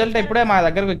మోజల్ట్ ఇప్పుడే మా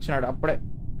దగ్గరకు వచ్చినాడు అప్పుడే.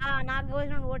 నాకు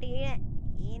వచ్చిన ఓటు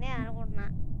ఈయనే అనుకుంటున్నా.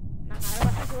 నాకు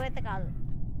 100% షూర్ అయితే కాదు.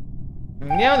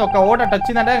 ఇంకేముంది ఒక ఓటు అట్ట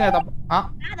వచ్చిందంటే ఇంకా తప్ప.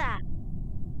 కాదా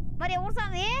మరి ఎవరు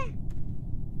స్వామి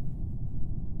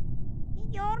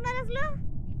ఎవరున్నారు అసలు?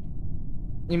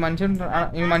 ఈ మనిషి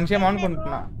ఈ మనిషి ఏమో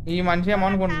అనుకుంటున్నా ఈ మనిషి ఏమో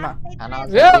అనుకుంటున్నా.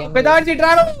 అనవసరం పెద్ద మనిషి ఇట్రా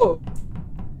నువ్వు.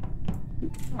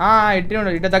 ఇట్టి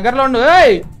ఉండు ఇట్ట దగ్గరలో ఉండు.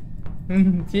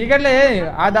 చీకట్లే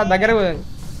దగ్గర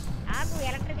నాకు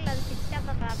ఎలక్ట్రికల్ అది ఫిక్స్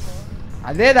చేద్దాం నాకు.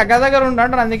 అదే దగ్గర దగ్గర ఉండు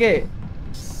అంటారు అందుకే.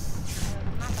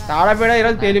 తాడపేడ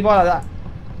ఈరోజు తేలిపోవాలి అదా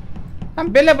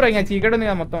చంపేలే బ్రో. ఇంకా చీకటి ఉంది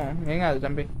కదా మొత్తం ఏం కాదు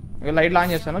చంపి. లైట్లు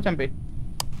ఆన్ చేస్తాను చంపి.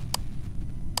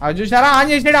 అది చూసారా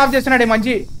ఆన్ చేసినాడు ఆఫ్ చేస్తున్నాడు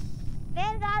మంచి.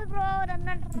 లేదు కాదు బ్రో నన్ను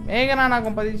అంటారు. ఏగనా నాకు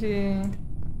పంపదీసి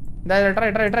ఎట్రా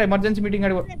ఎట్రా ఎట్రా ఎమర్జెన్సీ మీటింగ్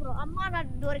అడిగో. అమ్మా నా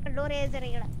డోర్ ఇక్కడ డోర్ వేసారు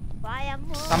ఇక్కడ.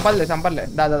 వాయమ్మో సంపర్లే సంపర్లే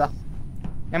దా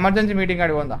emergency meeting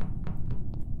అడిగోందా.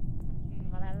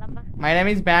 My name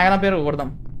is bag నా పేరు కొడదాం.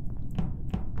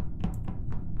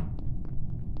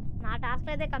 నా టాస్క్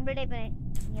అయితే కంప్లీట్ అయిపోయినాయి.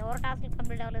 ఎవరు టాస్క్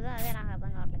కంప్లీట్ అవ్వలేదు అదే నాకు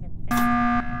అర్థం కావట్లేదు.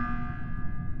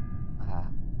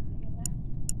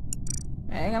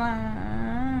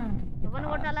 ఎవరిని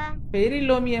కొట్టాలా?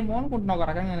 పేరీలో మీ ఏమో అనుకుంటున్నావు ఒక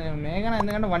రకంగా. మేఘన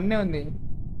ఎందుకంటే వన్నే ఉంది.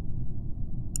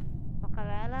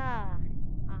 ఒకవేళ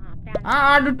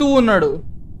ఆడు 2 ఉన్నాడు.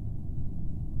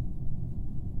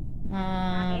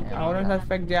 ఎవరైనా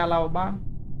సస్పెక్ట్ చేయాలా బాబా?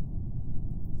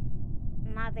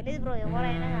 నాకు తెలియదు బ్రో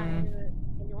ఎవరైనా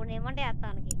ఏమంటే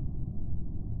వేస్తానికి.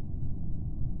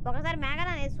 ఒకసారి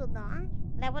మేఘనా వేసి చూద్దామా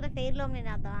లేకపోతే ఫెయిర్ లో నేను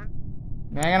వేద్దామా?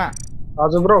 మేఘనా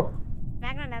రాజు బ్రో.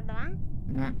 మేఘనా వేద్దామా?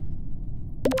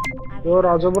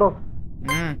 రాజు బ్రో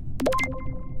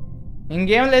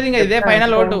ఇంకేం లేదు ఇంకా ఇదే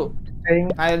ఫైనల్ ఓటు.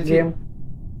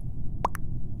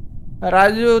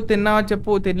 రాజు తిన్నావా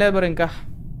చెప్పు. తినలేదు బ్రో ఇంకా.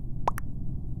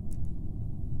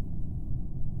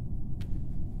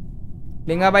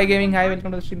 లింగాబాయ్ gaming hi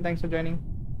welcome to the stream thanks for joining.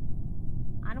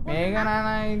 మేఘనా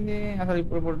ఇది అసలు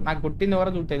ఇప్పుడు నాకు పుట్టింది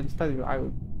ఎవరో చూడు తెలుస్తుంది.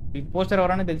 బిగ్ పోస్టర్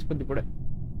ఎవరైనా తెలిసిపోద్ది ఇప్పుడే.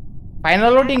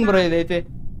 ఫైనల్ ఓటింగ్ బ్రో ఇదైతే.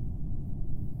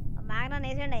 మేఘనా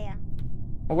వేసేయండి అయ్యా.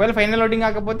 ఒకవేళ ఫైనల్ ఓటింగ్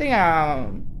కాకపోతే ఇక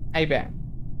అయిపోయా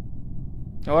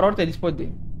ఎవరెవరు తెలిసిపోద్ది.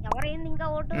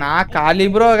 నా ఖాళీ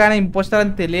బ్రో కానీ ఇంపోస్టర్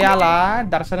అని తెలియాలా.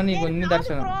 దర్శనం నీకు ఉంది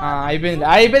దర్శనం. అయిపోయింది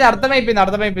అయిపోయింది అర్థమైపోయింది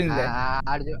అర్థమైపోయింది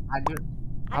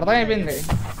అర్థమైపోయింది.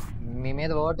 మీ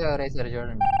మీద ఓటు ఎవరు వేసారు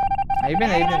చూడండి.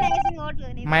 అయిపోయింది అయిపోయింది.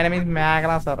 మై నేమ్ ఇస్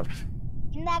మేఘనా సార్.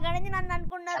 ఇందాక నుంచి నన్ను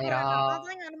అనుకున్నారు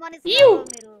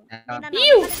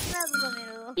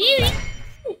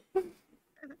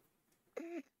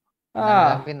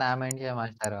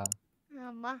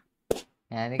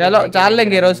చాలే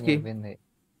ఇంక ఈ రోజుకి.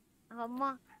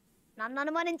 నన్ను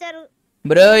అనుమానించారు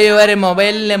bro your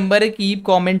mobile number keep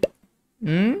comment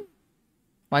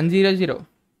 100.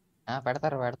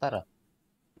 పెడతారు పెడతారు.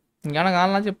 ఇంకా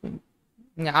కావాలన్నా చెప్పు.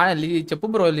 చెప్పు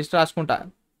బ్రో లిస్ట్ రాసుకుంటా.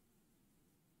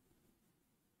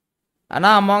 అన్నా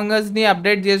అమాంగ్ అస్ ని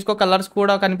అప్డేట్ చేసుకో. కలర్స్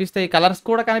కూడా కనిపిస్తాయి. కలర్స్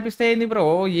కూడా కనిపిస్తాయి బ్రో.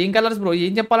 ఏం కలర్స్ బ్రో?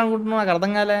 ఏం చెప్పాలనుకుంటున్నావు నాకు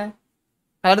అర్థం కాలే.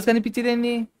 కలర్స్ కనిపించేది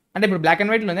ఏంది అంటే ఇప్పుడు బ్లాక్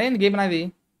అండ్ వైట్ లో ఉంది గేమ్ నాది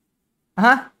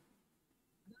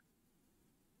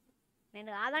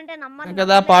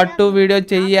కదా. పార్ట్ 2 వీడియో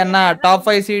చెయ్యి అన్న. టాప్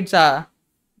 5 సీట్సా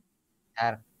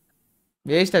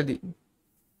వేస్ట్ అది.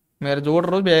 మీరు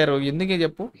చూడరు వేయరు ఎందుకే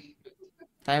చెప్పు.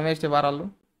 టైం వేస్ట్ వారాలు.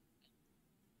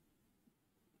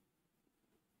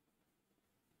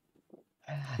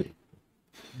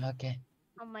 ఓకే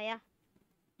అమ్మయ్యా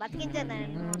బతికించాను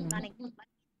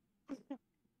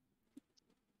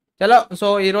చలో సో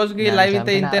ఈ రోజుకి లైవ్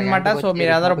అయితే ఇంతే అనమాట. సో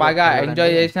మీరు అందరూ బాగా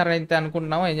ఎంజాయ్ చేసినారని అయితే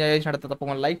అనుకుంటున్నాము. ఎంజాయ్ చేసినట్టు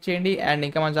తప్పకుండా లైక్ చేయండి. అండ్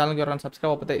ఇంకా మన ఛానల్కి ఎవరైనా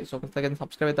సబ్స్క్రైబ్ అవుతాయి. సో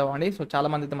సబ్స్క్రైబ్ అయితే అవ్వండి. సో చాలా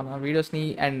మంది అయితే మన వీడియోస్ని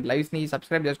అండ్ లైవ్స్ని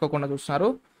సబ్స్క్రైబ్ చేసుకోకుండా చూస్తున్నారు.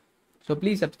 సో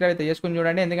ప్లీజ్ సబ్స్క్రైబ్ అయితే చేసుకుని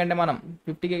చూడండి. ఎందుకంటే మనం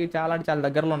 50K చాలా అంటే చాలా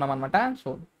దగ్గరలో ఉన్నాం అనమాట. సో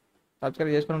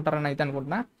సబ్స్క్రైబ్ చేసుకుని ఉంటారని అయితే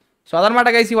అనుకుంటున్నా. సో అదనమాట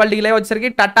గైస్ వాళ్ళకి లైవ్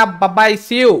వచ్చేసరికి టాటా బాయ్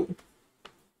సీ యూ.